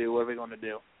we going to do? What are we going to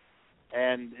do?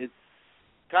 And it's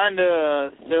kind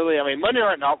of silly. I mean, Monday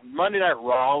Night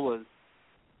Raw was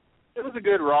a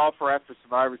good Raw for after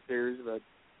Survivor Series, but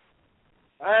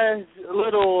there's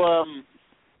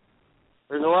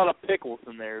a lot of pickles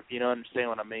in there, if you don't understand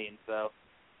what I mean. So,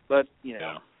 but you know,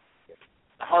 yeah.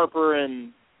 Harper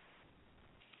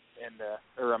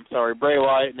Bray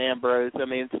Wyatt and Ambrose. I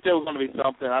mean, it's still going to be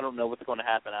something. I don't know what's going to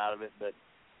happen out of it, but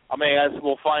I mean, as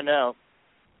we'll find out.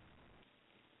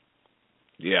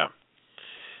 Yeah,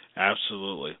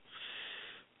 absolutely.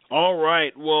 All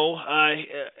right. Well,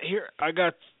 I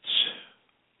got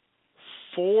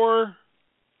 4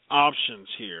 options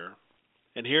here,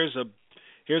 and here's a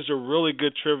really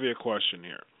good trivia question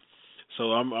here.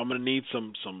 So I'm going to need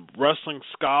some wrestling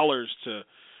scholars to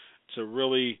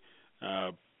really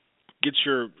get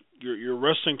your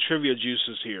wrestling trivia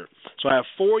juices here. So I have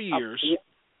 4 years,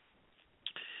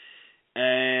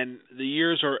 and the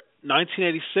years are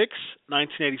 1986,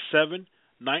 1987,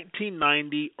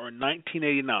 1990, or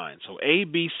 1989. So A,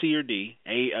 B, C, or D.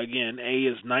 A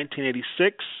is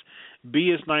 1986,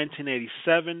 B is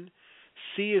 1987,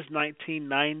 C is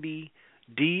 1990,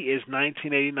 D is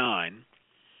 1989.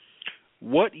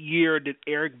 What year did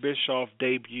Eric Bischoff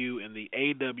debut in the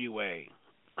AWA?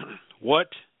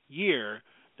 What year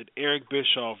did Eric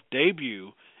Bischoff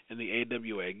debut in the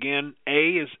AWA? Again,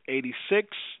 A is 86,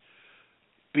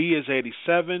 B is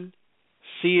 87,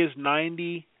 C is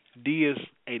 90, D is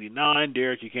 89.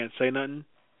 Derek, you can't say nothing?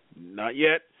 Not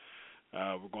yet.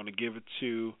 We're going to give it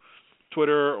to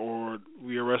Twitter or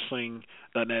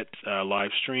WeAreWrestling.net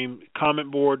live stream comment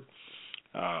board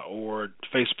or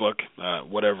Facebook,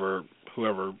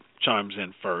 whoever chimes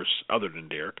in first other than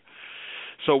Derek.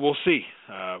 So we'll see.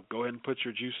 Go ahead and put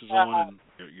your juices on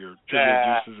and your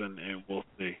trivia juices, and we'll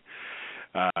see.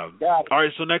 All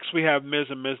right, so next we have Miz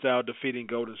and Mizdow defeating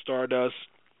Golden Stardust.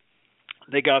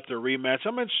 They got their rematch.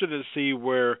 I'm interested to see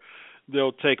where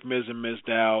they'll take Miz and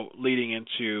Mizdow leading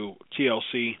into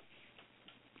TLC.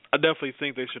 I definitely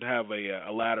think they should have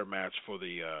a ladder match for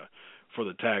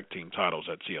the tag team titles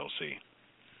at TLC.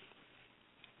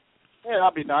 Yeah,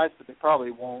 that'd be nice, but they probably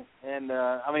won't. And,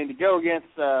 to go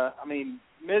against,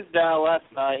 Mizdow last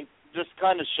night just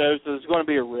kind of shows that there's going to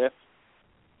be a rift,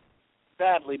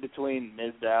 sadly, between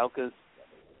Mizdow, because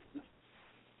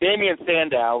Damian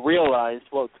Sandow realized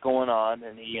what's going on,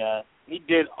 and he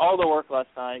did all the work last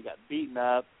night, got beaten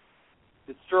up,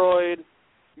 destroyed.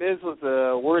 Miz was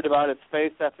worried about his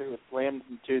face after he was slammed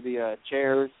into the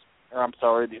stairs.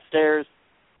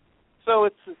 So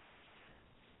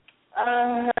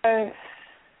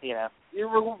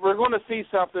We're going to see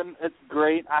something. It's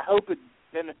great. I hope it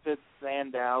benefits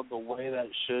Sandow the way that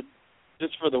it should,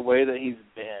 just for the way that he's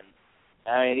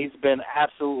been. I mean, he's been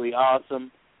absolutely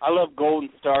awesome. I love Golden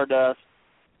Stardust,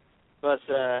 but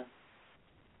it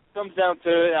comes down to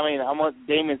it. I mean, I want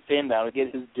Damon Sandow to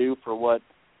get his due for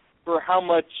how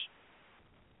much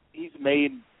he's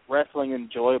made wrestling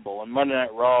enjoyable and Monday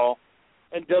Night Raw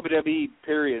and WWE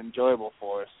period enjoyable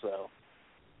for us. So.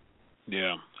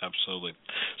 Yeah, absolutely.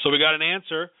 So we got an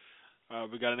answer.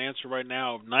 We got an answer right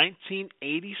now of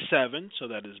 1987. So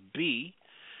that is B,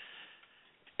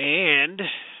 and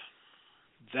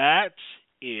that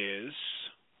is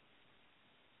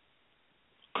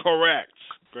correct.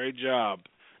 Great job.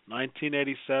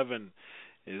 1987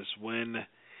 is when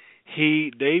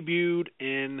he debuted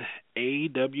in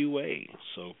AWA.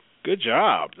 So good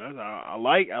job. I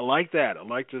like that. I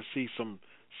like to see some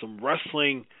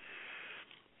wrestling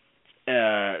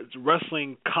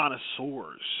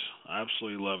connoisseurs. I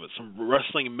absolutely love it. Some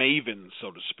wrestling mavens,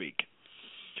 so to speak.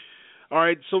 All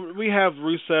right, so we have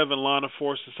Rusev and Lana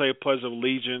forced to say a Pledge of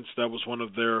Allegiance. That was one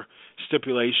of their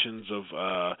stipulations of,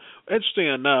 interesting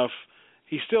enough,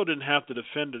 he still didn't have to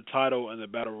defend the title in the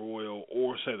Battle Royal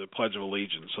or say the Pledge of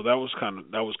Allegiance. So that was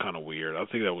kind of weird. I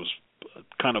think that was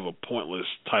kind of a pointless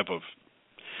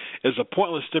it's a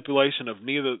pointless stipulation of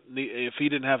neither if he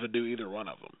didn't have to do either one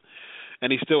of them.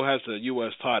 And he still has the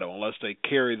U.S. title unless they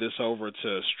carry this over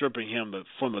to stripping him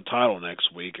from the title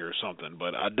next week or something.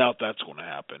 But I doubt that's going to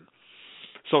happen.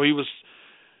 So he was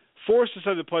forced to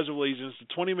say the Pledge of Allegiance, the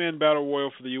 20-man Battle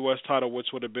Royal for the U.S. title, which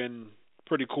would have been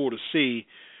pretty cool to see.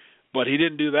 But he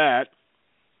didn't do that.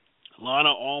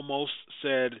 Lana almost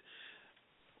said,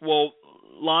 well,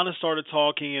 Lana started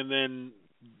talking, and then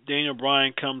Daniel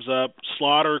Bryan comes up.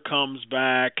 Slaughter comes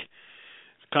back,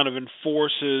 kind of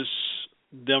enforces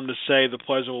them to say the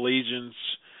Pledge of Allegiance.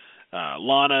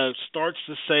 Lana starts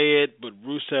to say it, but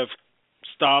Rusev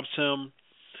stops him,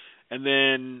 and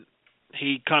then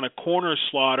he kind of corners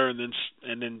Slaughter, and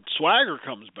then Swagger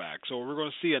comes back. So we're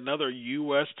going to see another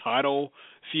U.S. title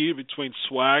feud between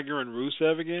Swagger and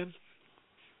Rusev again.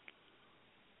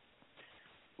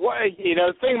 Well,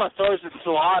 the thing about Sergeant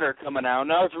Slaughter coming out,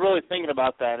 and I was really thinking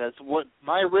about that, is what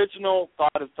my original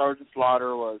thought of Sergeant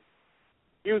Slaughter was.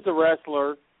 He was a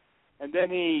wrestler, and then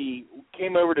he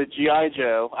came over to G.I.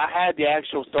 Joe. I had the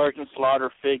actual Sergeant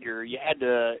Slaughter figure. You had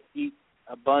to eat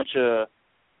a bunch of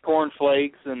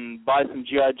cornflakes and buy some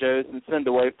G.I. Joes and send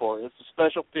away for it. It's a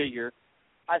special figure.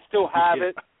 I still have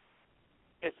it.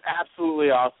 It's absolutely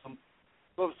awesome.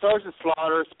 But Sergeant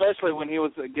Slaughter, especially when he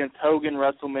was against Hogan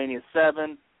WrestleMania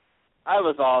 7, that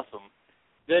was awesome.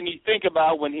 Then you think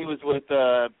about when he was with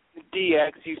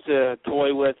DX, used to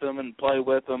toy with him and play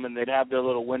with him, and they'd have their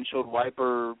little windshield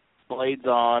wiper blades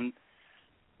on,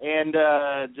 and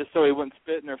just so he wouldn't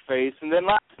spit in their face. And then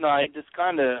last night, just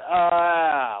kind of,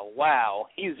 wow,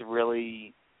 he's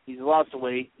lost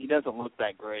weight. He doesn't look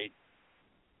that great.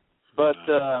 But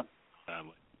that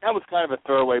was kind of a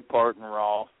throwaway part in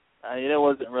Raw.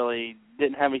 It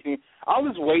didn't have anything. I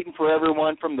was waiting for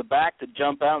everyone from the back to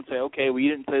jump out and say, okay, well,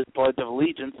 you didn't say the Pledge of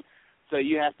Allegiance, so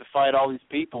you have to fight all these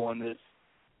people in this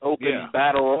open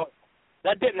battle.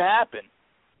 That didn't happen.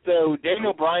 So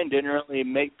Daniel Bryan didn't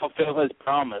really fulfill his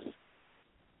promise.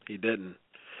 He didn't.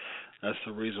 That's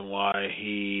the reason why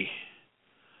he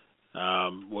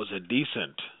was a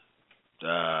decent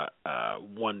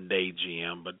one-day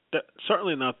GM, but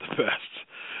certainly not the best,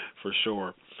 for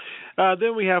sure.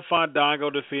 Then we have Fandango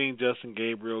defeating Justin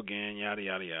Gabriel again, yada,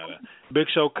 yada, yada. Big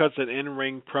Show cuts an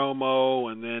in-ring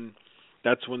promo, and then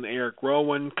that's when Eric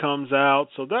Rowan comes out.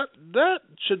 So that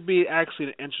should be actually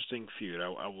an interesting feud,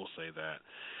 I will say that.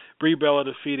 Brie Bella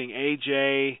defeating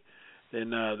AJ,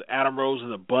 then Adam Rose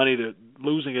and the Bunny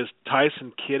losing his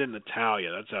Tyson Kidd and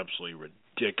Natalya. That's absolutely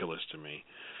ridiculous to me.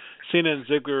 Cena and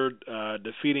Ziggler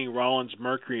defeating Rollins,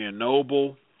 Mercury, and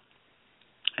Noble.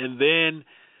 And then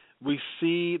we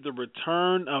see the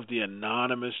return of the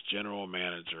anonymous general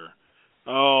manager.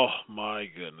 Oh, my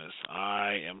goodness.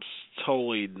 I am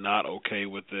totally not okay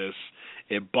with this.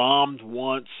 It bombed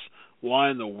once. Why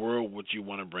in the world would you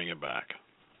want to bring it back?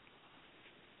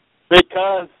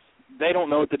 Because they don't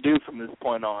know what to do from this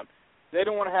point on. They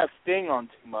don't want to have Sting on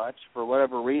too much for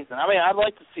whatever reason. I mean, I'd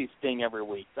like to see Sting every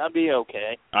week. That'd be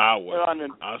okay. I would.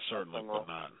 I certainly would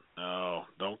not. No,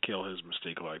 don't kill his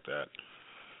mystique like that.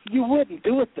 You wouldn't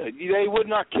do it, though. They would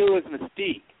not kill his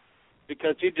mystique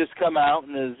because he'd just come out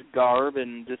in his garb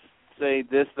and just say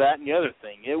this, that, and the other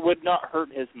thing. It would not hurt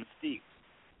his mystique.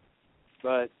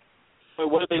 But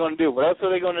what are they going to do? What else are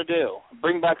they going to do?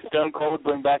 Bring back Stone Cold,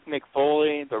 bring back Mick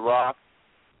Foley, The Rock?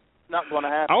 Not going to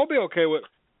happen. I would be okay with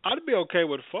I'd be okay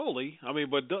with Foley. I mean,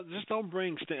 but just don't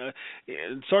bring Sting.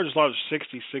 Sergeant Slaughter's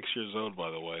 66 years old, by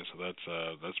the way, so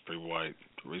that's pretty why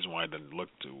the reason why it didn't look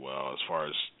too well as far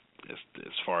as his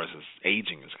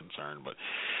aging is concerned. But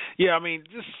yeah, I mean,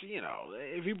 just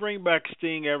if you bring back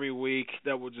Sting every week,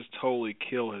 that would just totally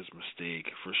kill his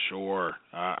mystique for sure.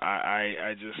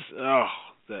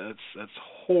 That's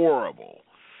horrible.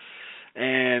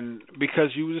 And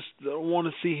because you just don't want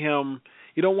to see him.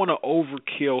 You don't want to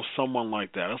overkill someone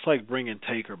like that. It's like bringing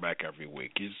Taker back every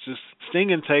week. It's just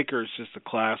Sting and Taker is just a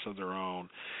class of their own.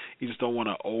 You just don't want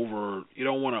to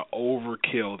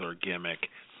overkill their gimmick.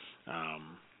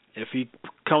 If he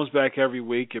comes back every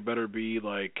week, it better be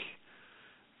like.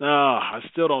 No, I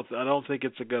don't think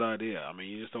it's a good idea. I mean,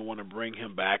 you just don't want to bring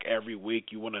him back every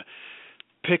week. You want to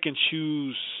pick and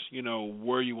choose,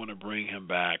 where you want to bring him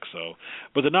back. So,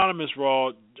 but the Anonymous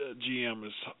Raw GM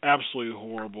is absolutely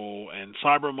horrible, and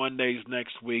Cyber Monday's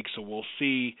next week, so we'll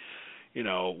see,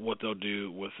 what they'll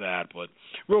do with that. But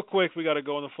real quick, we got to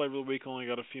go on the flavor of the week. Only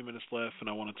got a few minutes left, and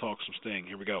I want to talk some Sting.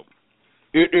 Here we go.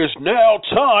 It is now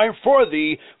time for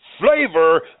the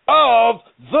flavor of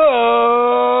the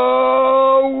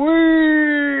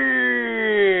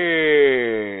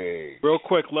week. Real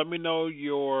quick, let me know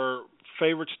your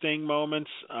favorite Sting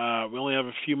moments. We only have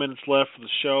a few minutes left for the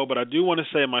show, but I do want to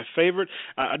say my favorite.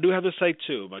 I do have to say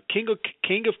two. My King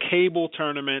of Cable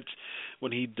tournament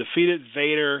when he defeated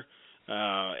Vader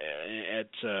at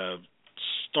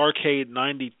Starrcade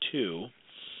 '92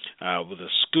 with a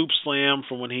scoop slam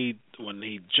from when he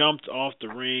jumped off the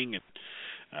ring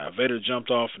and Vader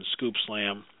jumped off and scoop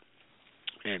slam,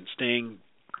 and Sting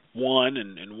won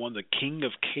and won the King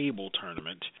of Cable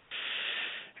tournament.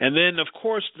 And then, of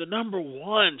course, the number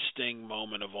one Sting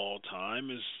moment of all time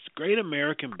is Great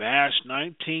American Bash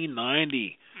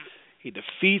 1990. He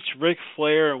defeats Ric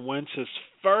Flair and wins his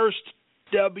first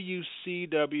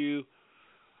NWA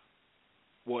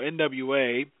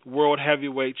World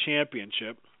Heavyweight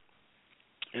Championship.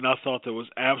 And I thought that was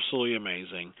absolutely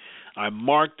amazing. I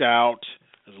marked out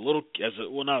I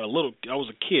was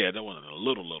a kid. I wasn't a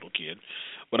little kid,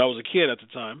 but I was a kid at the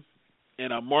time.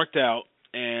 And I marked out.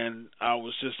 And I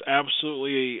was just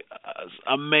absolutely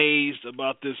amazed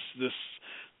about this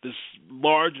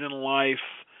larger-than-life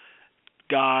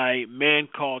guy, man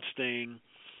called Sting.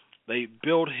 They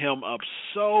built him up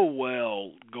so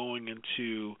well going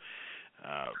into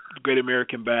Great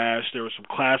American Bash. There were some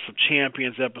Clash of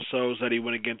Champions episodes that he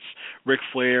went against Ric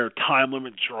Flair, time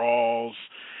limit draws.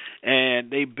 And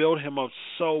they built him up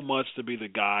so much to be the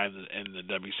guy in the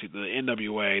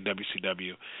NWA,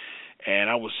 WCW.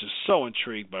 And I was just so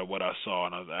intrigued by what I saw,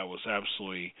 and that was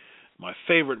absolutely my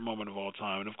favorite moment of all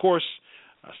time. And, of course,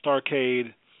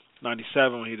 Starrcade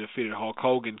 '97 when he defeated Hulk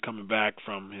Hogan coming back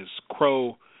from his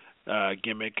Crow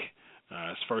gimmick,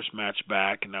 his first match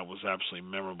back, and that was absolutely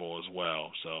memorable as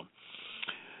well. So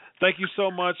thank you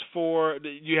so much do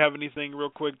you have anything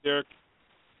real quick, Derek?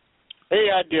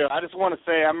 Hey, I do. I just want to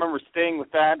say I remember Sting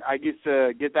with that. I used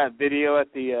to get that video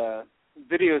at the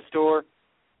video store.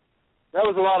 That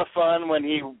was a lot of fun when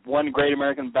he won Great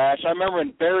American Bash. I remember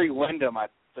when Barry Windham, I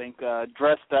think,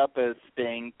 dressed up as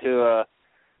Sting to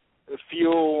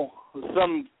fuel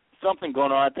something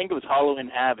going on. I think it was Halloween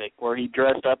Havoc, where he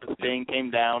dressed up as Sting,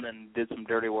 came down, and did some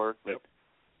dirty work. But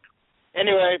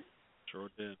anyway. Sure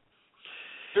did.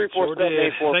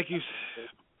 347-84. Thank you.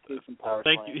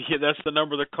 Thank you. Yeah, that's the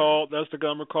number to call. That's the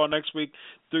number to call next week.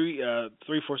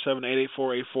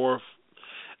 347-884-8452.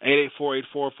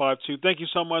 Thank you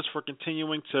so much for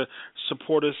continuing to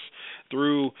support us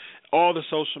through all the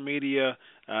social media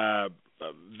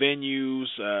venues,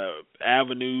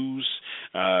 avenues.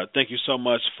 Thank you so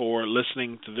much for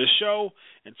listening to this show.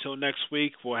 Until next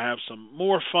week, we'll have some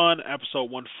more fun.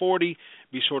 Episode 140.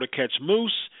 Be sure to catch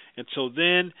Moose. Until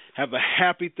then, have a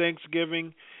happy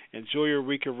Thanksgiving. Enjoy your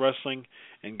week of wrestling,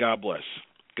 and God bless.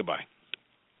 Goodbye.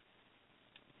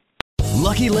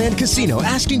 Lucky Land Casino,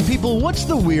 asking people, what's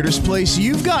the weirdest place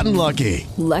you've gotten lucky?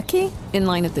 Lucky? In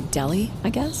line at the deli, I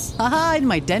guess? Aha, in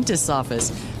my dentist's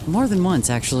office. More than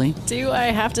once, actually. Do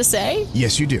I have to say?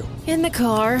 Yes, you do. In the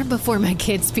car before my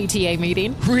kids' PTA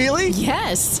meeting. Really?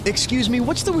 Yes. Excuse me,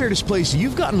 what's the weirdest place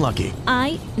you've gotten lucky?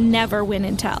 I never win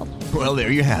and tell. Well,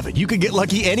 there you have it. You can get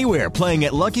lucky anywhere, playing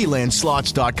at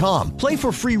LuckyLandSlots.com. Play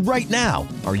for free right now.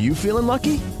 Are you feeling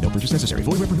lucky? No purchase necessary.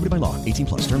 Void where prohibited by law.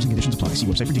 18+. Terms and conditions apply. See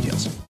website for details.